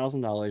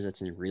 $15,000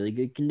 that's in really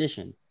good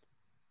condition,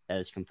 that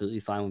is completely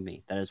fine with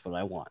me. That is what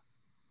I want.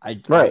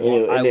 Right.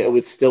 And it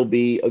would still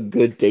be a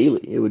good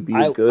daily. It would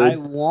be a I good.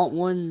 want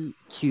one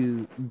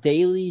to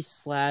daily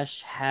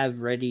slash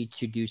have ready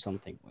to do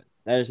something with.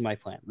 That is my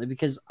plan.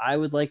 Because I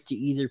would like to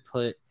either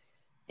put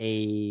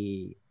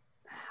a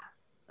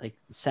like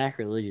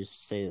sacrilegious to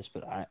say this,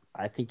 but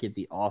I think it'd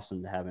be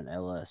awesome to have an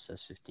LS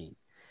S15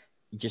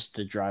 just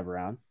to drive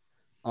around.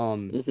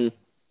 Um, Hmm.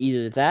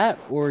 Either that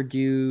or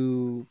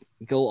do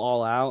go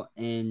all out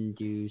and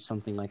do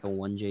something like a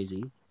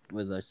 1JZ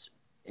with us.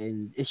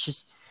 And it's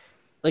just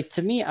like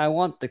to me, I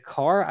want the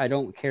car. I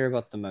don't care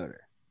about the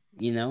motor,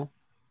 you know.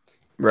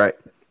 Right.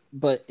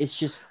 But it's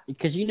just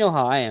because you know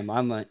how I am.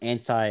 I'm an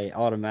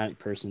anti-automatic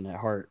person at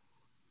heart,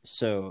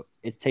 so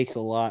it takes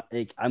a lot.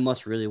 Like, I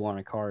must really want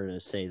a car to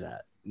say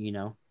that, you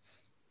know.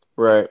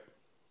 Right.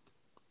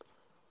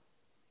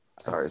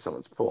 Sorry,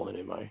 someone's pulling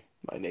in my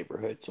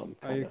neighborhood, so I'm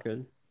Oh, kind you're of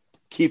good.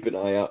 keep an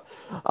eye out.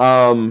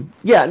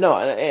 Yeah, no,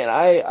 and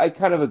I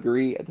kind of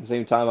agree at the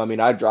same time. I mean,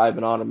 I drive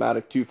an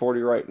automatic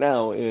 240 right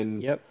now,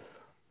 and Yep.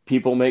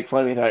 people make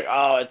fun of me. They're like,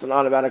 oh, it's an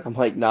automatic. I'm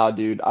like, nah,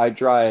 dude, I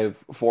drive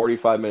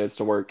 45 minutes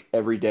to work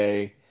every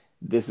day.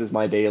 This is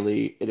my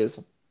daily. It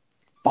is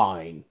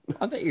fine.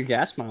 I bet your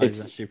gas mileage is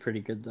It's actually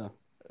pretty good though.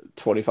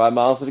 25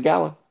 miles to the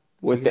gallon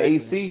with the Exactly.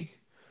 AC.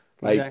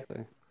 Like,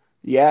 Exactly.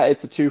 yeah,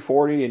 it's a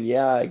 240, and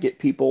yeah, I get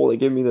people. They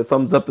give me the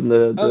thumbs up in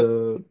the Oh,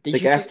 the, did the you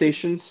gas fix it?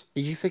 stations.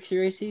 Did you fix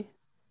your AC?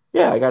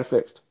 Yeah, I got it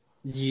fixed.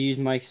 Did you use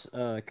Mike's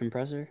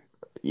compressor?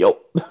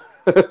 Yup.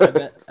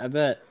 I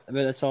bet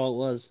that's all it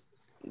was.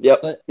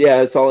 Yep. But Yeah,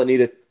 that's all it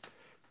needed.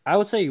 I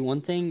will tell you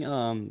one thing.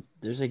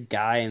 There's a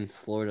guy in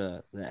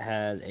Florida that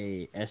had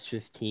a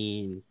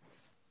S15,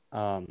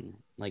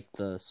 like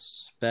the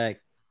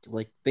spec,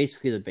 like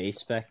basically the base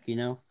spec, you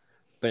know,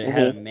 but it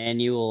had a Hmm.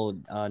 manual,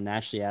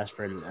 naturally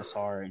aspirated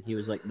SR, and he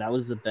was like, that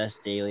was the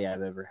best daily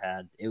I've ever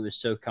had. It was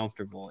so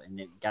comfortable, and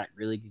it got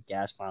really good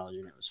gas mileage,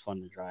 and it was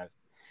fun to drive.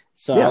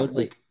 So I Yeah, was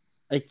like,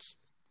 it's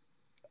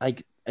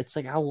it's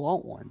like I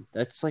want one.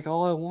 That's like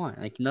all I want.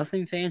 Like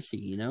nothing fancy,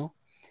 you know.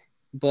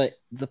 But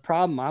the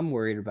problem I'm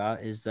worried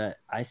about is that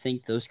I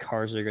think those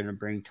cars are going to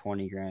bring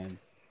 20 grand,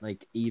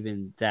 like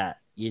even that,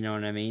 you know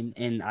what I mean?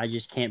 And I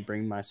just can't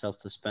bring myself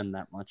to spend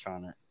that much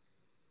on it.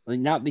 Like,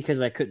 not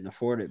because I couldn't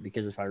afford it,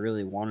 because if I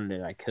really wanted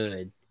it, I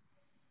could,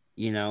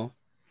 you know?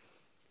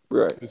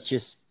 Right. It's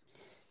just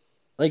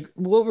like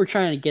what we're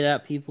trying to get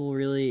at people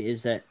really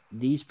is that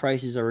these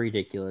prices are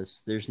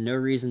ridiculous. There's no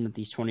reason that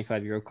these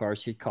 25-year-old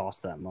cars should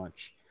cost that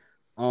much.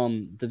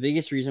 The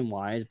biggest reason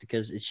why is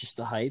because it's just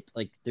the hype.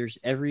 Like there's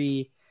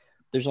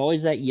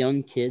always that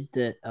young kid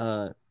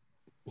that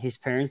his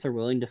parents are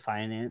willing to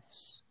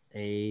finance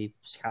a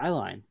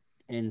Skyline.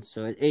 And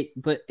so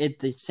but at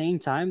the same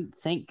time,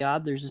 thank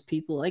God there's just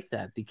people like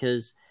that,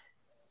 because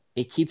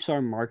it keeps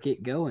our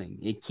market going.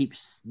 It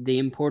keeps the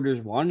importers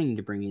wanting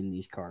to bring in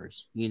these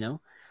cars, you know?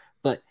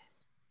 But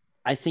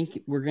I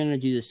think we're gonna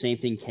do the same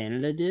thing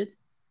Canada did.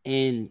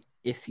 And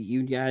if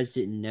you guys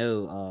didn't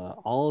know,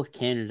 all of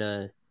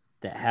Canada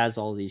that has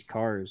all these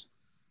cars,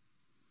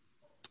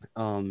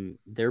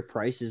 their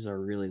prices are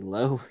really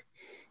low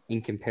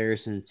in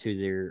comparison to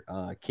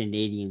their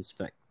Canadian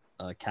spec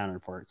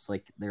counterparts.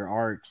 Like their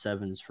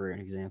RX-7s, for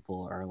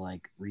example, are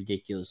like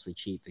ridiculously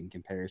cheap in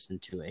comparison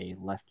to a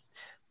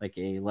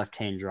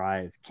left-hand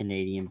drive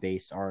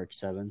Canadian-based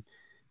RX-7.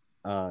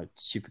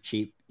 Super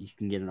cheap. You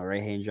can get a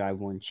right-hand drive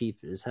one cheap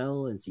as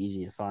hell. It's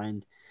easy to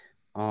find.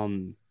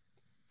 Um,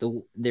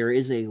 there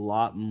is a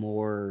lot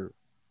more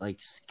like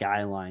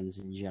skylines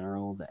in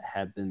general that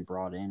have been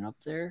brought in up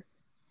there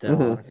that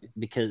Hmm.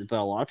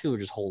 a lot of people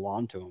just hold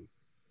on to them.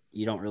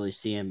 You don't really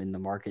see them in the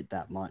market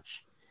that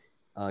much.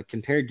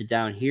 Compared to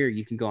down here,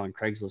 you can go on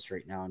Craigslist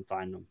right now and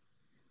find them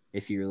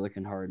if you're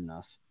looking hard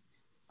enough.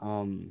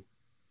 Um,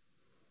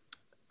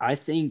 I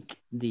think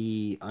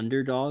the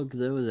underdog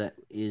though that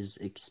is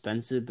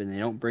expensive and they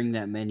don't bring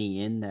that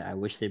many in that I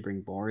wish they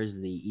bring more is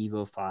the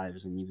Evo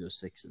 5s and Evo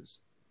 6s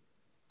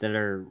that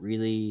are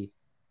really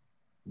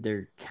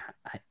they're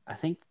I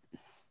think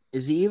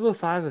is the Evo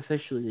 5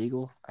 officially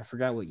legal? I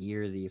forgot what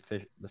year the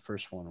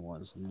first one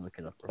was. Let me look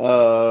it up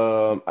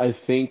real quick. I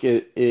think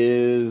it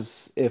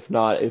is. If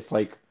not, it's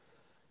like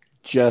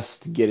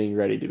just getting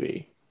ready to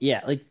be.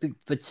 Yeah, like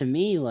but to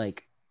me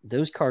like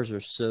those cars are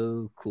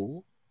so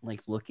cool,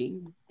 like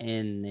looking,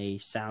 and they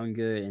sound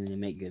good and they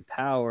make good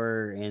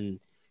power, and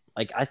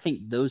like I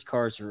think those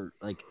cars are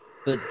like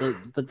but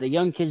the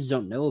young kids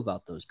don't know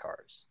about those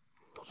cars.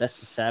 That's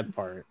the sad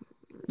part.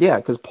 Yeah,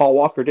 because Paul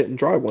Walker didn't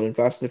drive one in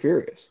Fast and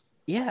Furious.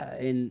 Yeah,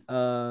 and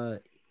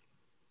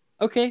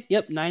okay,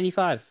 yep,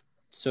 95.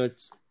 So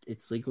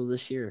it's legal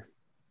this year.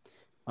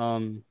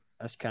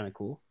 That's kind of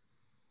cool.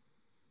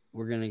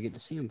 We're gonna get to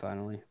see him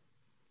finally.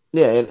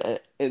 Yeah,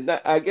 and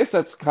that, I guess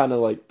that's kind of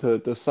like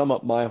to sum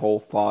up my whole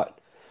thought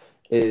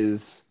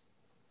is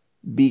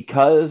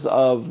because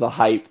of the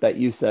hype that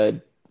you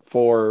said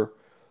for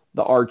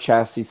the R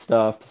chassis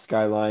stuff, the Yep.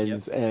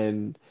 Skylines,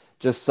 and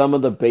just some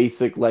of the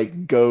basic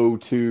like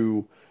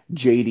go-to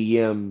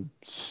JDM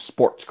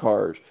sports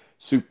cars,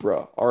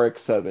 Supra,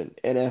 RX-7,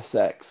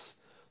 NSX,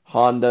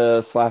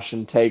 Honda slash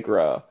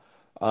Integra,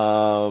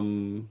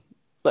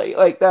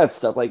 like that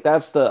stuff. Like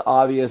that's the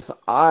obvious.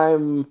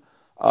 I'm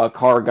a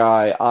car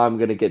guy. I'm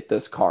gonna get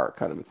this car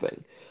kind of a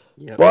thing.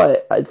 Yep.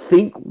 But I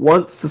think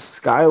once the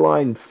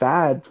Skyline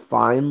fad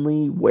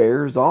finally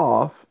wears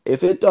off,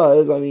 if it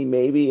does, I mean,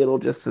 maybe it'll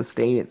just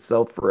sustain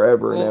itself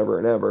forever and Well, ever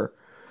and ever.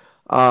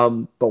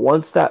 But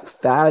once that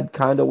fad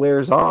kind of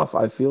wears off,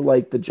 I feel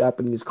like the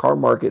Japanese car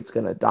market's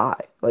gonna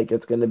die. Like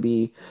it's gonna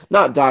be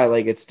not die,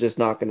 like it's just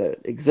not gonna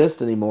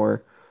exist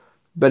anymore,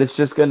 but it's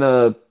just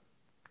gonna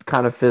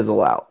kind of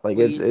fizzle out. Like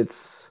well,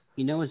 it's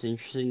you know what's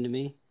interesting to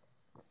me?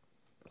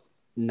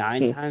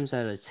 Nine hmm, times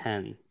out of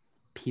 10,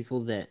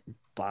 people that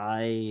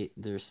buy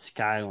their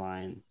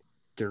Skyline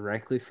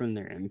directly from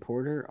their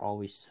importer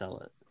always sell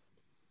it.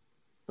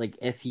 Like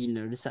if you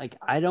notice, like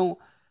I know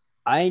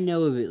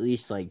of at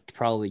least like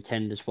probably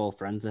 10 to 12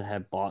 friends that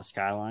have bought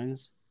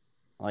Skylines,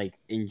 like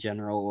in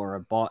general, or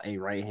bought a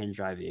right-hand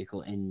drive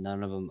vehicle, and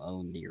none of them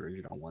own the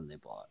original one they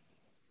bought.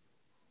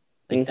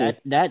 Like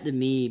hmm, that to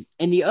me.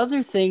 And the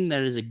other thing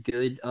that is a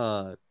good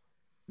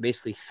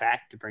basically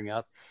fact to bring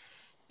up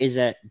is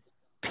that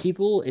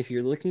people, if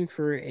you're looking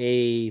for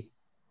a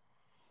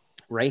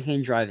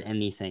right-hand drive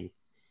anything,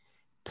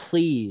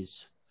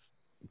 please,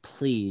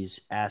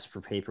 please ask for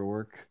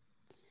paperwork.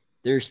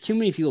 There's too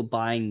many people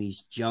buying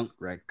these junk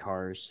wreck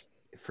cars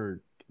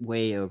for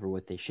way over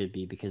what they should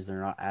be because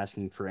they're not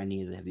asking for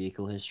any of the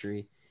vehicle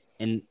history.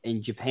 And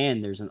in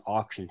Japan, there's an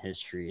auction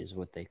history, is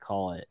what they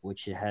call it,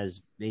 which it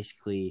has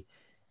basically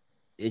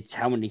it's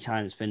how many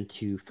times it's been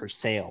to for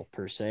sale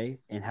per se,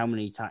 and how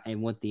many times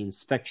and what the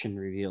inspection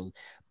revealed.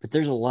 But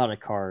there's a lot of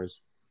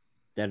cars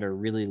that are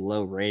really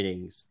low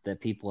ratings that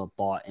people have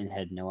bought and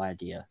had no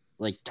idea,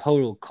 like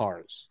total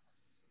cars,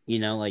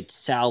 like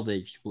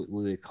salvage, what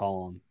we would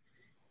call them,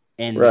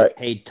 and they right.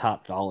 paid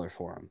top dollar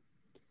for them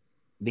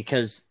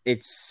because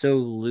it's so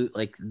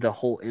like the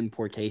whole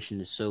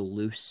importation is so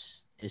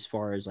loose as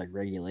far as like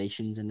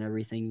regulations and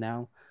everything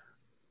now.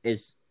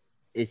 It's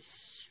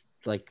it's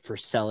like for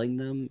selling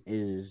them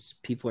is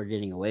people are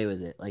getting away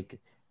with it. Like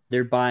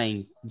they're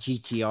buying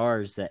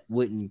GTRs that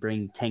wouldn't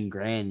bring 10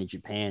 grand to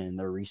Japan and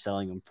they're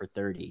reselling them for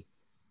 30.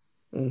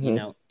 You Hmm.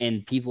 know,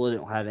 and people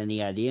don't have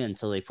any idea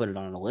until they put it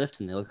on a lift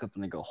and they look up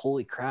and they go,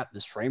 "Holy crap,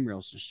 this frame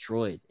rail's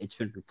destroyed. It's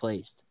been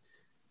replaced."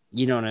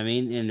 You know what I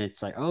mean? And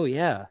it's like, "Oh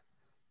yeah,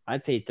 I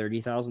paid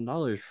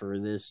 $30,000 for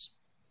this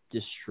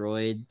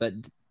destroyed but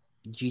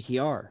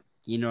GTR."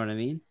 You know what I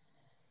mean?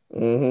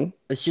 Hmm.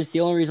 It's just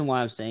the only reason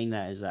why I'm saying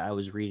that is that I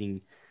was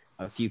reading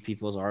a few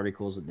people's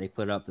articles that they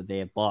put up that they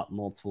have bought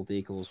multiple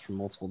vehicles from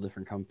multiple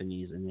different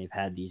companies and they've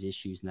had these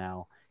issues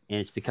now, and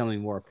it's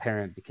becoming more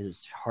apparent because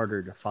it's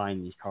harder to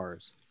find these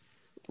cars.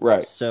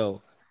 Right.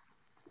 So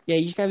yeah,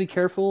 you just gotta be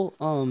careful.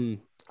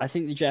 I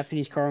think the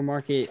Japanese car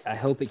market, I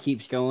hope it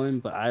keeps going,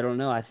 but I don't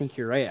know. I think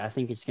you're right. I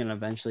think it's gonna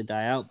eventually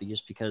die out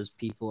just because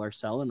people are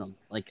selling them.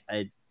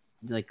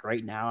 Like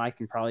right now, I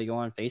can probably go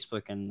on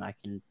Facebook and I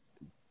can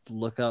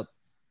look up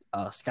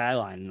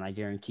Skyline, and I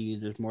guarantee you,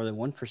 there's more than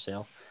one for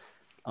sale.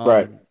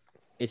 Right. Um,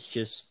 it's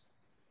just,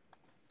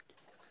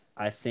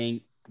 I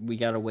think we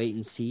gotta wait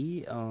and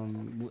see.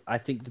 I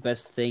think the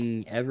best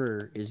thing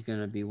ever is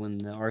gonna be when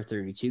the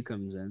R32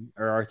 comes in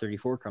or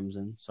R34 comes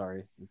in.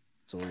 Sorry,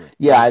 it's a little bit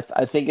Yeah, late.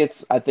 I think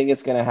it's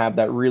gonna have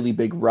that really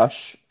big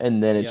rush,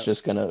 and then it's Yep.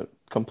 just gonna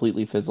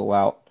completely fizzle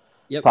out.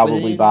 Yep,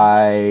 Probably within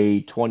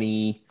by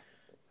 2030,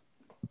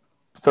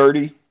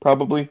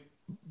 probably.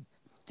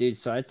 dude.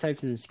 So I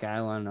typed in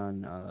Skyline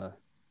on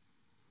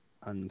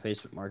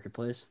Facebook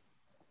Marketplace.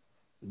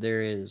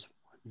 There is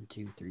 1,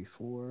 2, 3,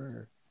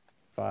 4,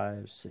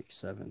 5, 6,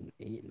 7,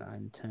 8,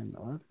 9, 10,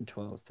 11,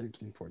 12,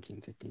 13,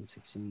 14, 15,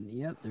 16.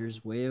 Yep,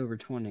 there's way over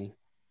 20.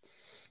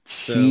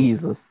 So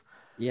Jesus.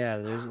 yeah,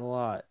 there's a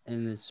lot,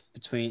 and it's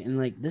between and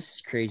like this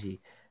is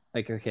crazy.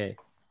 Like okay,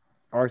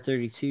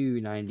 R32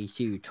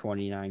 92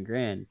 29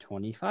 grand,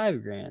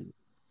 25 grand,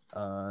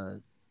 uh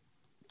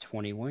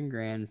 21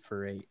 grand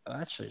for a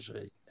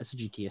actually that's a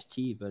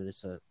GTST, but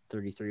it's a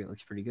 33. It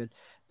looks pretty good.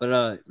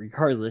 But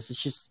regardless,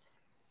 it's just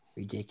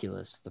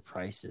ridiculous the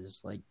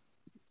prices. Like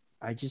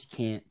I just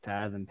can't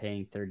fathom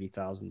paying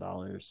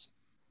 $30,000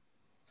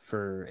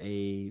 for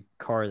a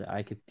car that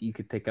I could you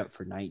could pick up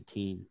for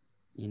 19,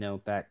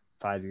 back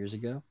 5 years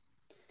ago.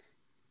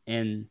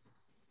 And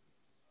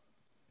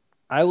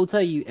I will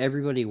tell you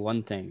everybody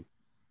one thing.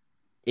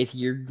 If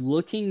you're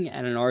looking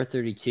at an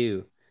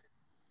R32,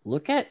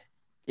 look at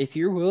if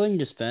you're willing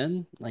to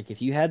spend, like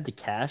if you had the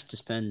cash to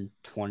spend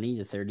 20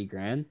 to 30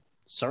 grand,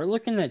 start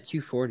looking at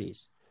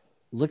 240s.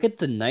 Look at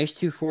the nice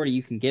 240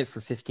 you can get for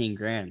 15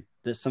 grand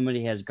that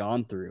somebody has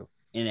gone through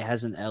and it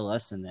has an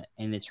LS in it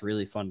and it's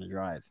really fun to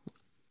drive.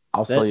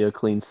 I'll sell That you a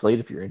clean slate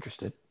if you're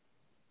interested.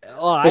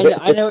 Oh,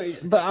 I know,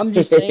 but I'm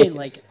just saying,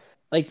 like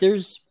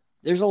there's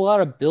a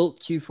lot of built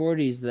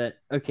 240s that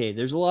okay,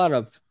 there's a lot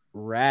of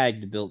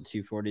ragged built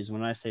 240s.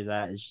 When I say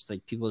that, it's just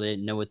like people that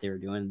didn't know what they were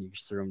doing, they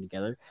just threw them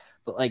together.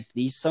 But like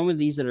some of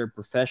these that are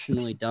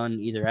professionally done,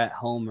 either at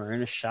home or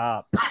in a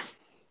shop,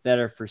 that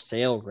are for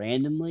sale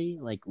randomly,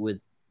 like with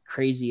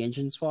crazy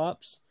engine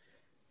swaps,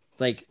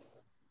 like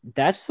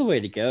that's the way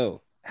to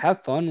go.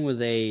 Have fun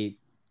with a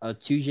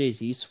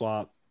 2JZ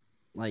swap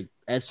like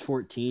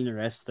S14 or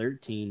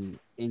S13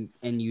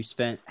 and you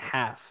spent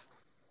half.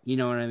 You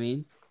know what I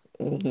mean?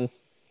 Hmm.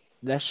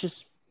 That's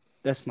just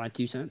that's my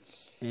 2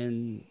 cents,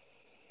 and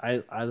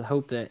I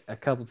hope that a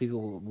couple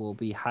people will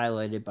be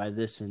highlighted by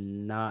this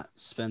and not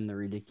spend the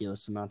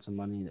ridiculous amounts of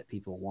money that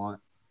people want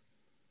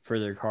for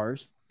their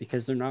cars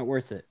because they're not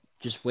worth it.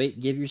 Just wait,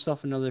 give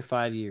yourself another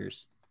 5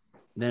 years,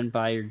 then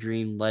buy your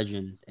dream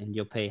Legend, and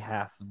you'll pay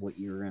half of what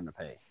you were gonna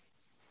pay.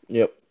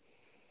 Yep.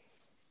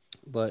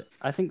 But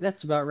I think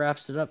that's about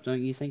wraps it up,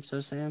 don't you think so,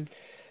 Sam?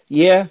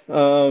 Yeah.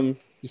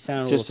 You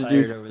sound a little Just to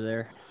do. tired over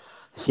there.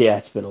 Yeah,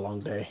 it's been a long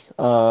day.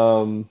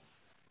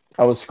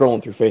 I was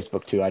scrolling through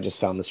Facebook too. I just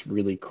found this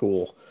really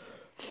cool,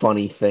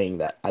 funny thing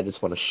that I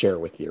just want to share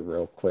with you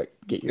real quick.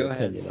 Get your Go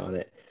ahead. opinion on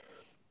it.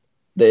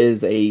 There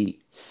is a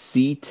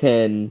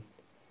C10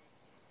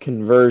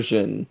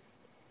 conversion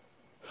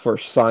for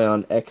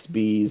Scion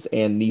XBs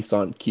and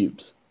Nissan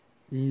Cubes.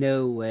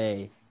 No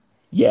way.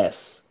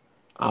 Yes,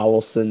 I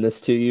will send this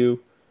to you.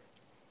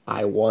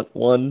 I want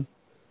one.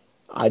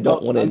 I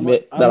don't Oh, want to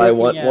admit I'm that I looking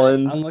want at it.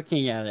 one. I'm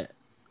looking at it.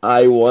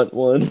 I want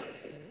one.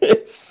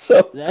 It's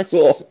so That's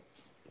cool.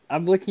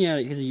 I'm looking at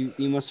it because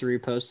you must have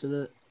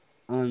reposted it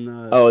on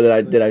Oh,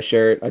 Facebook. did I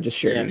share it? I just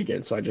shared Yeah. it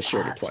again, so I just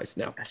shared Ah, it twice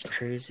now. that's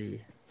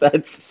crazy.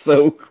 That's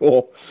so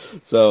cool.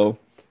 So,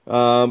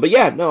 but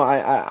yeah, no,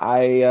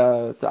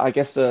 I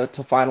guess to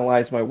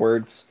finalize my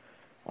words,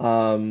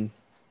 um,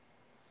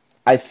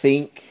 I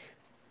think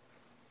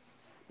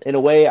in a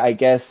way, I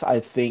guess I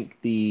think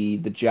the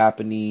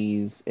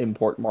Japanese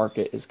import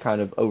market is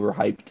kind of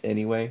overhyped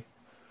anyway.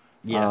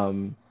 Yeah.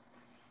 Um,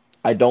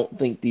 I don't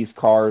think these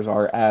cars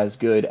are as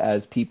good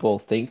as people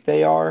think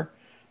they are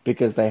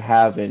because they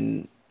have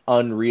an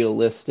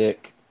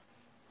unrealistic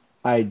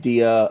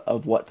idea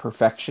of what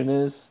perfection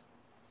is.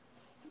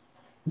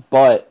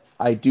 But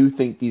I do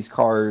think these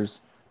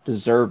cars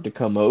deserve to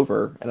come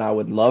over, and I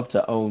would love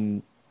to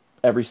own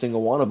every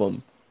single one of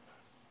them.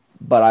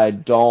 but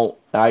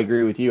I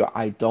agree with you.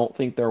 I don't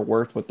think they're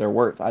worth what they're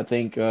worth. I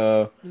think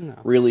No.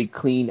 really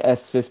clean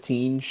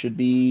S15 should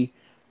be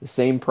the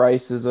same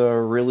price as a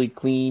really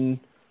clean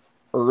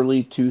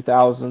early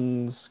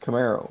 2000s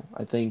Camaro.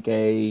 I think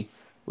a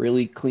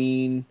really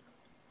clean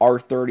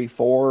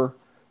R34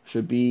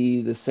 should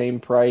be the same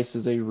price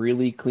as a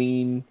really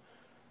clean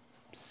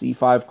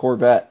C5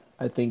 Corvette.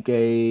 I think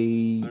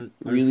a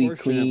really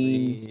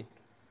clean Unfortunately, uh,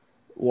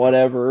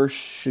 whatever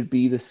should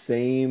be the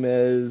same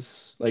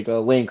as like a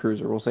Land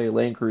Cruiser. We'll say a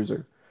Land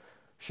Cruiser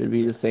should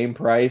be the yeah. same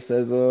price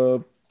as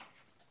a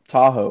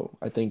Tahoe.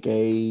 I think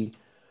a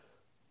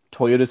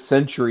Toyota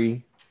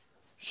Century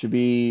should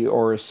be,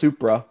 or a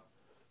Supra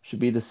should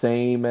be the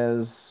same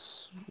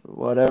as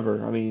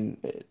whatever. I mean,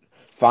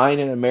 find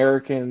an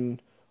American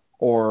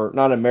or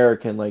not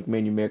American like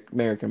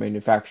American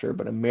manufacturer,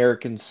 but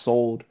American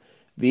sold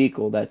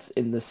vehicle that's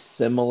in the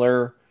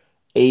similar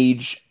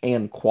age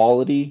and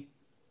quality,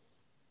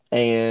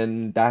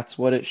 and that's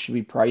what it should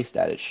be priced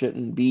at. It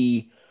shouldn't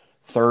be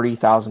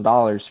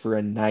 $30,000 for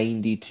a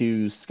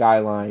 92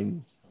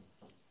 Skyline,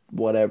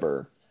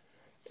 whatever.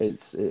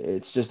 It's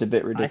just a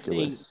bit I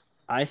think ridiculous.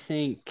 I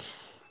think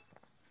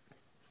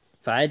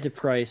if I had to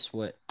price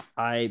what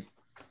I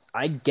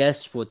I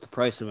guessed what the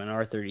price of an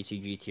R32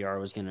 GTR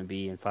was going to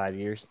be in 5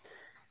 years.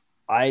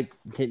 I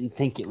didn't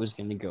think it was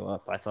going to go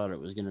up. I thought it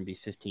was going to be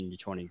 15 to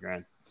 20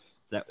 grand.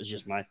 That was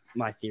just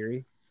my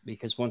theory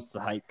because once the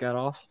hype got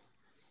off,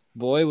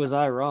 boy was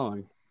I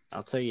wrong.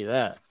 I'll tell you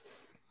that.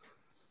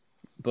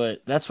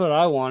 But that's what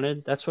I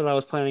wanted. That's what I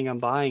was planning on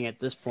buying at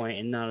this point,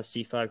 and not a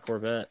C5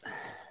 Corvette.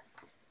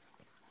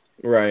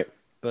 Right.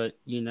 But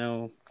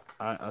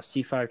a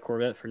C5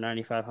 Corvette for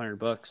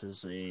 $9,500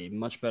 is a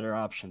much better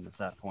option at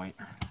that point.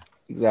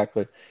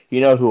 Exactly.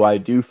 You know who I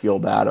do feel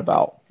bad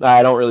about?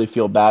 I don't really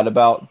feel bad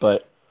about,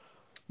 but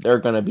they're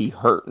going to be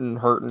hurting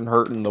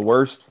the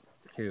worst.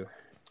 Who?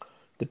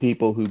 The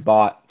people who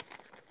bought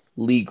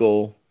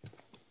legal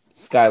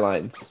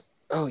Skylines,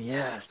 Oh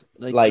yeah,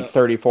 like like the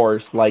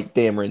 34s, like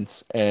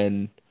Dameron's,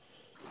 and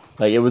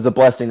like it was a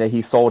blessing that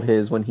he sold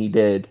his when he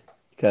did,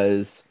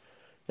 because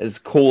as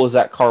cool as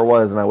that car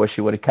was, and I wish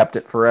he would have kept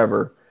it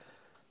forever,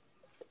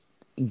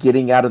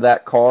 getting out of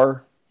that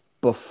car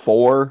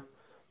before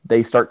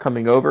they start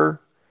coming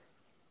over,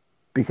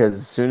 because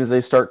as soon as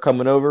they start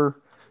coming over,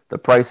 the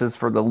prices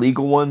for the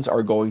legal ones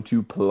are going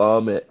to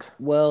plummet.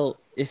 Well,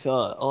 if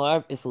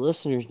the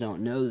listeners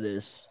don't know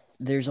this,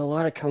 there's a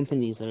lot of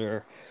companies that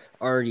are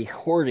already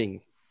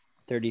hoarding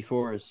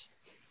 34s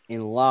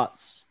in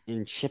lots,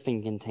 in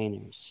shipping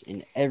containers,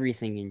 in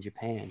everything in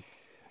Japan,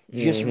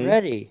 just Hmm.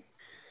 ready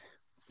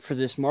for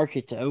this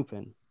market to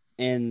open.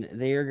 And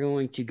they are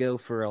going to go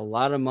for a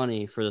lot of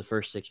money for the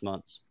first 6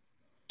 months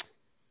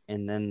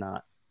and then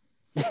not.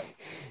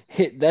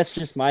 That's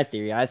just my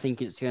theory. I think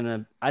the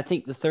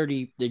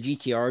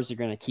GTRs are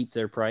gonna keep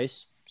their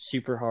price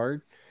super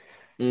hard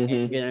Hmm.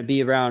 and gonna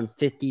be around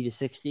 50 to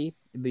 60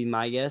 would be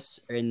my guess,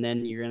 and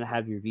then you're gonna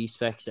have your V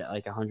specs at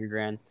like 100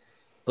 grand.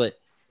 But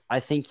I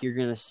think you're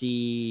gonna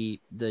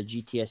see the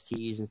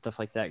GTSTs and stuff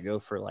like that go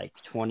for like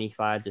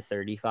 25 to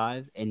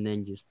 35 and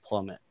then just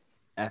plummet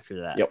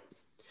after that Yep.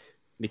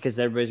 because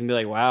everybody's gonna be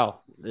like, wow,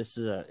 this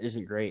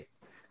isn't great.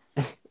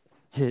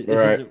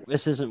 Right.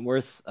 This isn't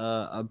worth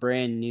a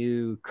brand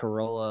new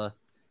Corolla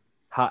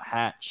hot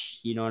hatch.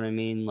 You know what I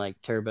mean?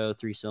 Like turbo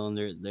 3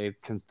 cylinder. They've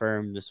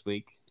confirmed this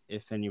week.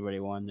 If anybody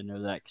wanted to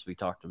know that, because we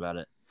talked about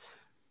it.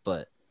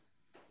 But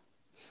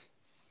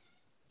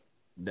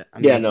I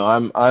Yeah. No.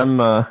 mean, I'm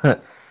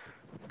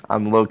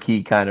I'm low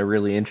key kind of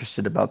really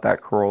interested about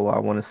that Corolla. I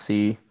want to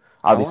see.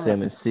 I Obviously, wanna I'm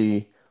gonna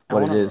see I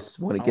what it wanna is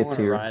when it I gets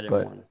wanna here. ride in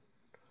But one.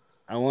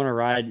 I want to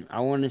ride. I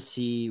want to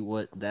see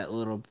what that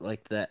little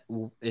like that.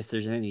 If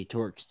there's any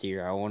torque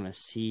steer, I want to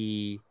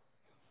see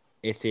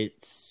if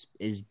it's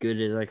as good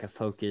as like a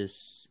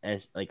Focus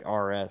as like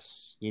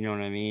RS. You know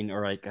what I mean?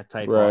 Or like a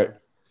Type right.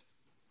 R.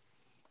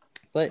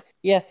 But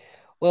yeah,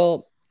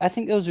 well, I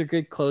think those are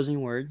good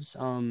closing words.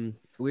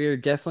 We are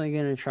definitely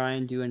going to try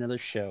and do another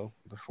show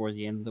before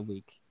the end of the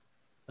week,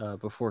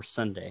 before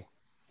Sunday.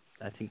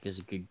 I think is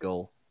a good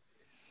goal.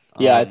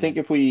 Yeah, I think Um,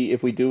 if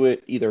we do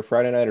it either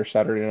Friday night or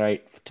Saturday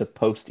night to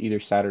post either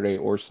Saturday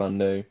or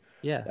Sunday,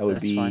 yeah, that would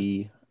that's fine.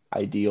 be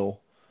ideal.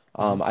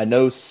 Hmm. I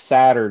know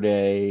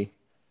Saturday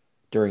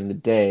during the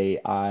day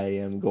I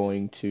am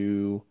going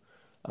to.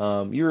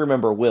 You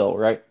remember Will,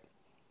 right?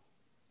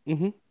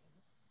 Hmm.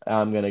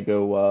 I'm gonna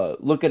go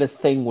look at a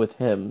thing with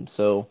him.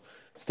 So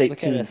stay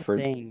Look at a tuned for.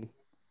 thing.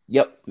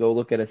 Yep, go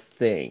look at a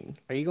thing.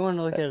 Are you going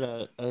to look at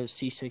a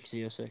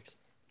C6006?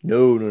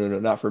 No,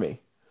 not for me.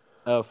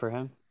 Oh, for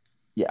him.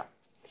 Yeah,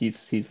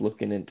 he's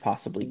looking and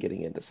possibly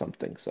getting into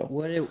something. So,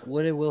 What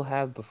it will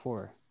have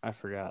before? I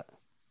forgot.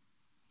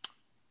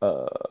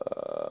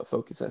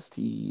 Focus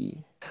ST.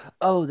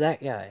 Oh,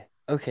 that guy.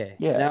 Okay.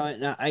 Yeah,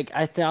 Now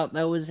I thought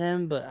that was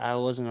him, but I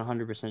wasn't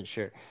 100%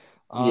 sure.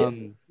 yeah.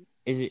 Um,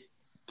 is it?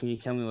 Can you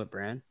tell me what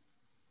brand?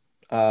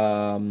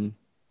 Um,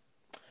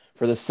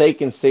 for the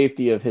sake and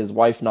safety of his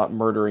wife not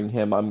murdering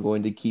him, I'm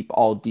going to keep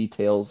all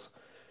details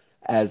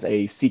as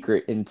a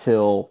secret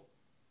until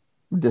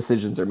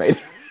decisions are made.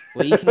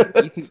 Well,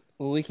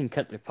 we can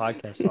cut the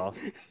podcast off.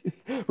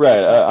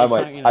 Right. It's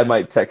not gonna. I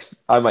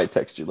might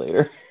text you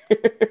later.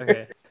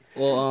 Okay.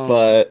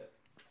 Well,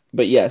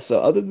 But yeah.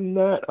 So other than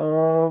that,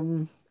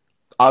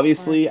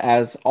 obviously,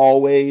 as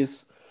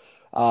always,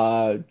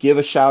 give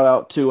a shout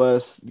out to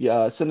us.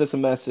 Send us a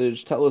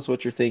message. Tell us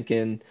what you're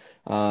thinking.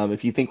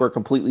 If you think we're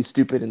completely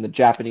stupid and the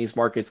Japanese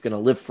market's gonna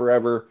live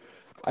forever,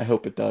 I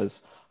hope it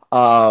does.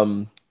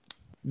 Um,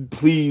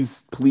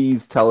 please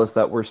tell us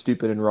that we're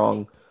stupid and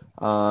wrong.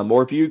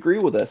 Or if you agree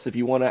with us, if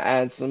you want to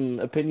add some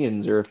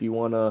opinions, or if you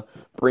want to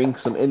bring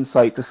some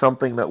insight to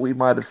something that we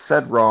might have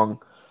said wrong,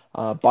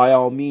 by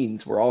all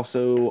means. We're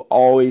also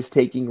always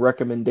taking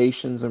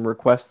recommendations and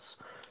requests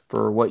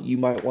for what you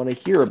might want to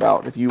hear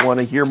about. If you want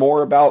to hear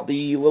more about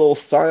the little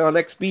Scion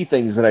XB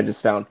things that I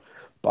just found,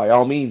 by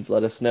all means,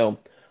 let us know.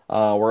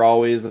 We're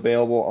always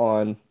available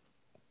on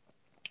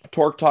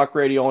Torque Talk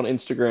Radio on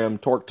Instagram,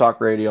 Torque Talk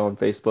Radio on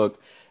Facebook,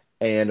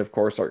 and of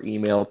course our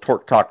email,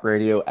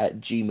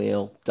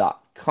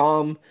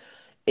 torquetalkradio@gmail.com.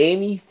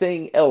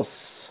 Anything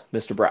else,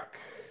 Mr. Brack?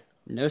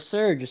 no,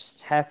 sir.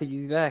 Just happy to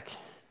be back.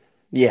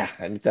 Yeah,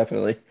 and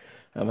definitely.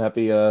 I'm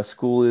happy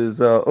school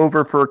is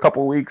over for a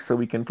couple weeks so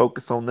we can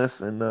focus on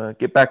this and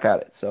get back at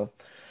it. So,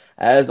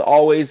 as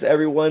always,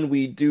 everyone,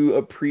 we do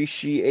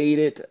appreciate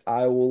it.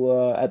 I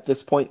will, at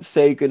this point,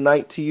 say good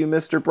night to you,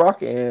 Mr.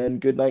 Brock, and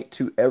good night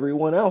to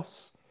everyone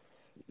else.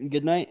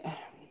 Good night.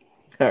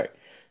 All right.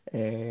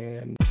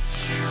 And.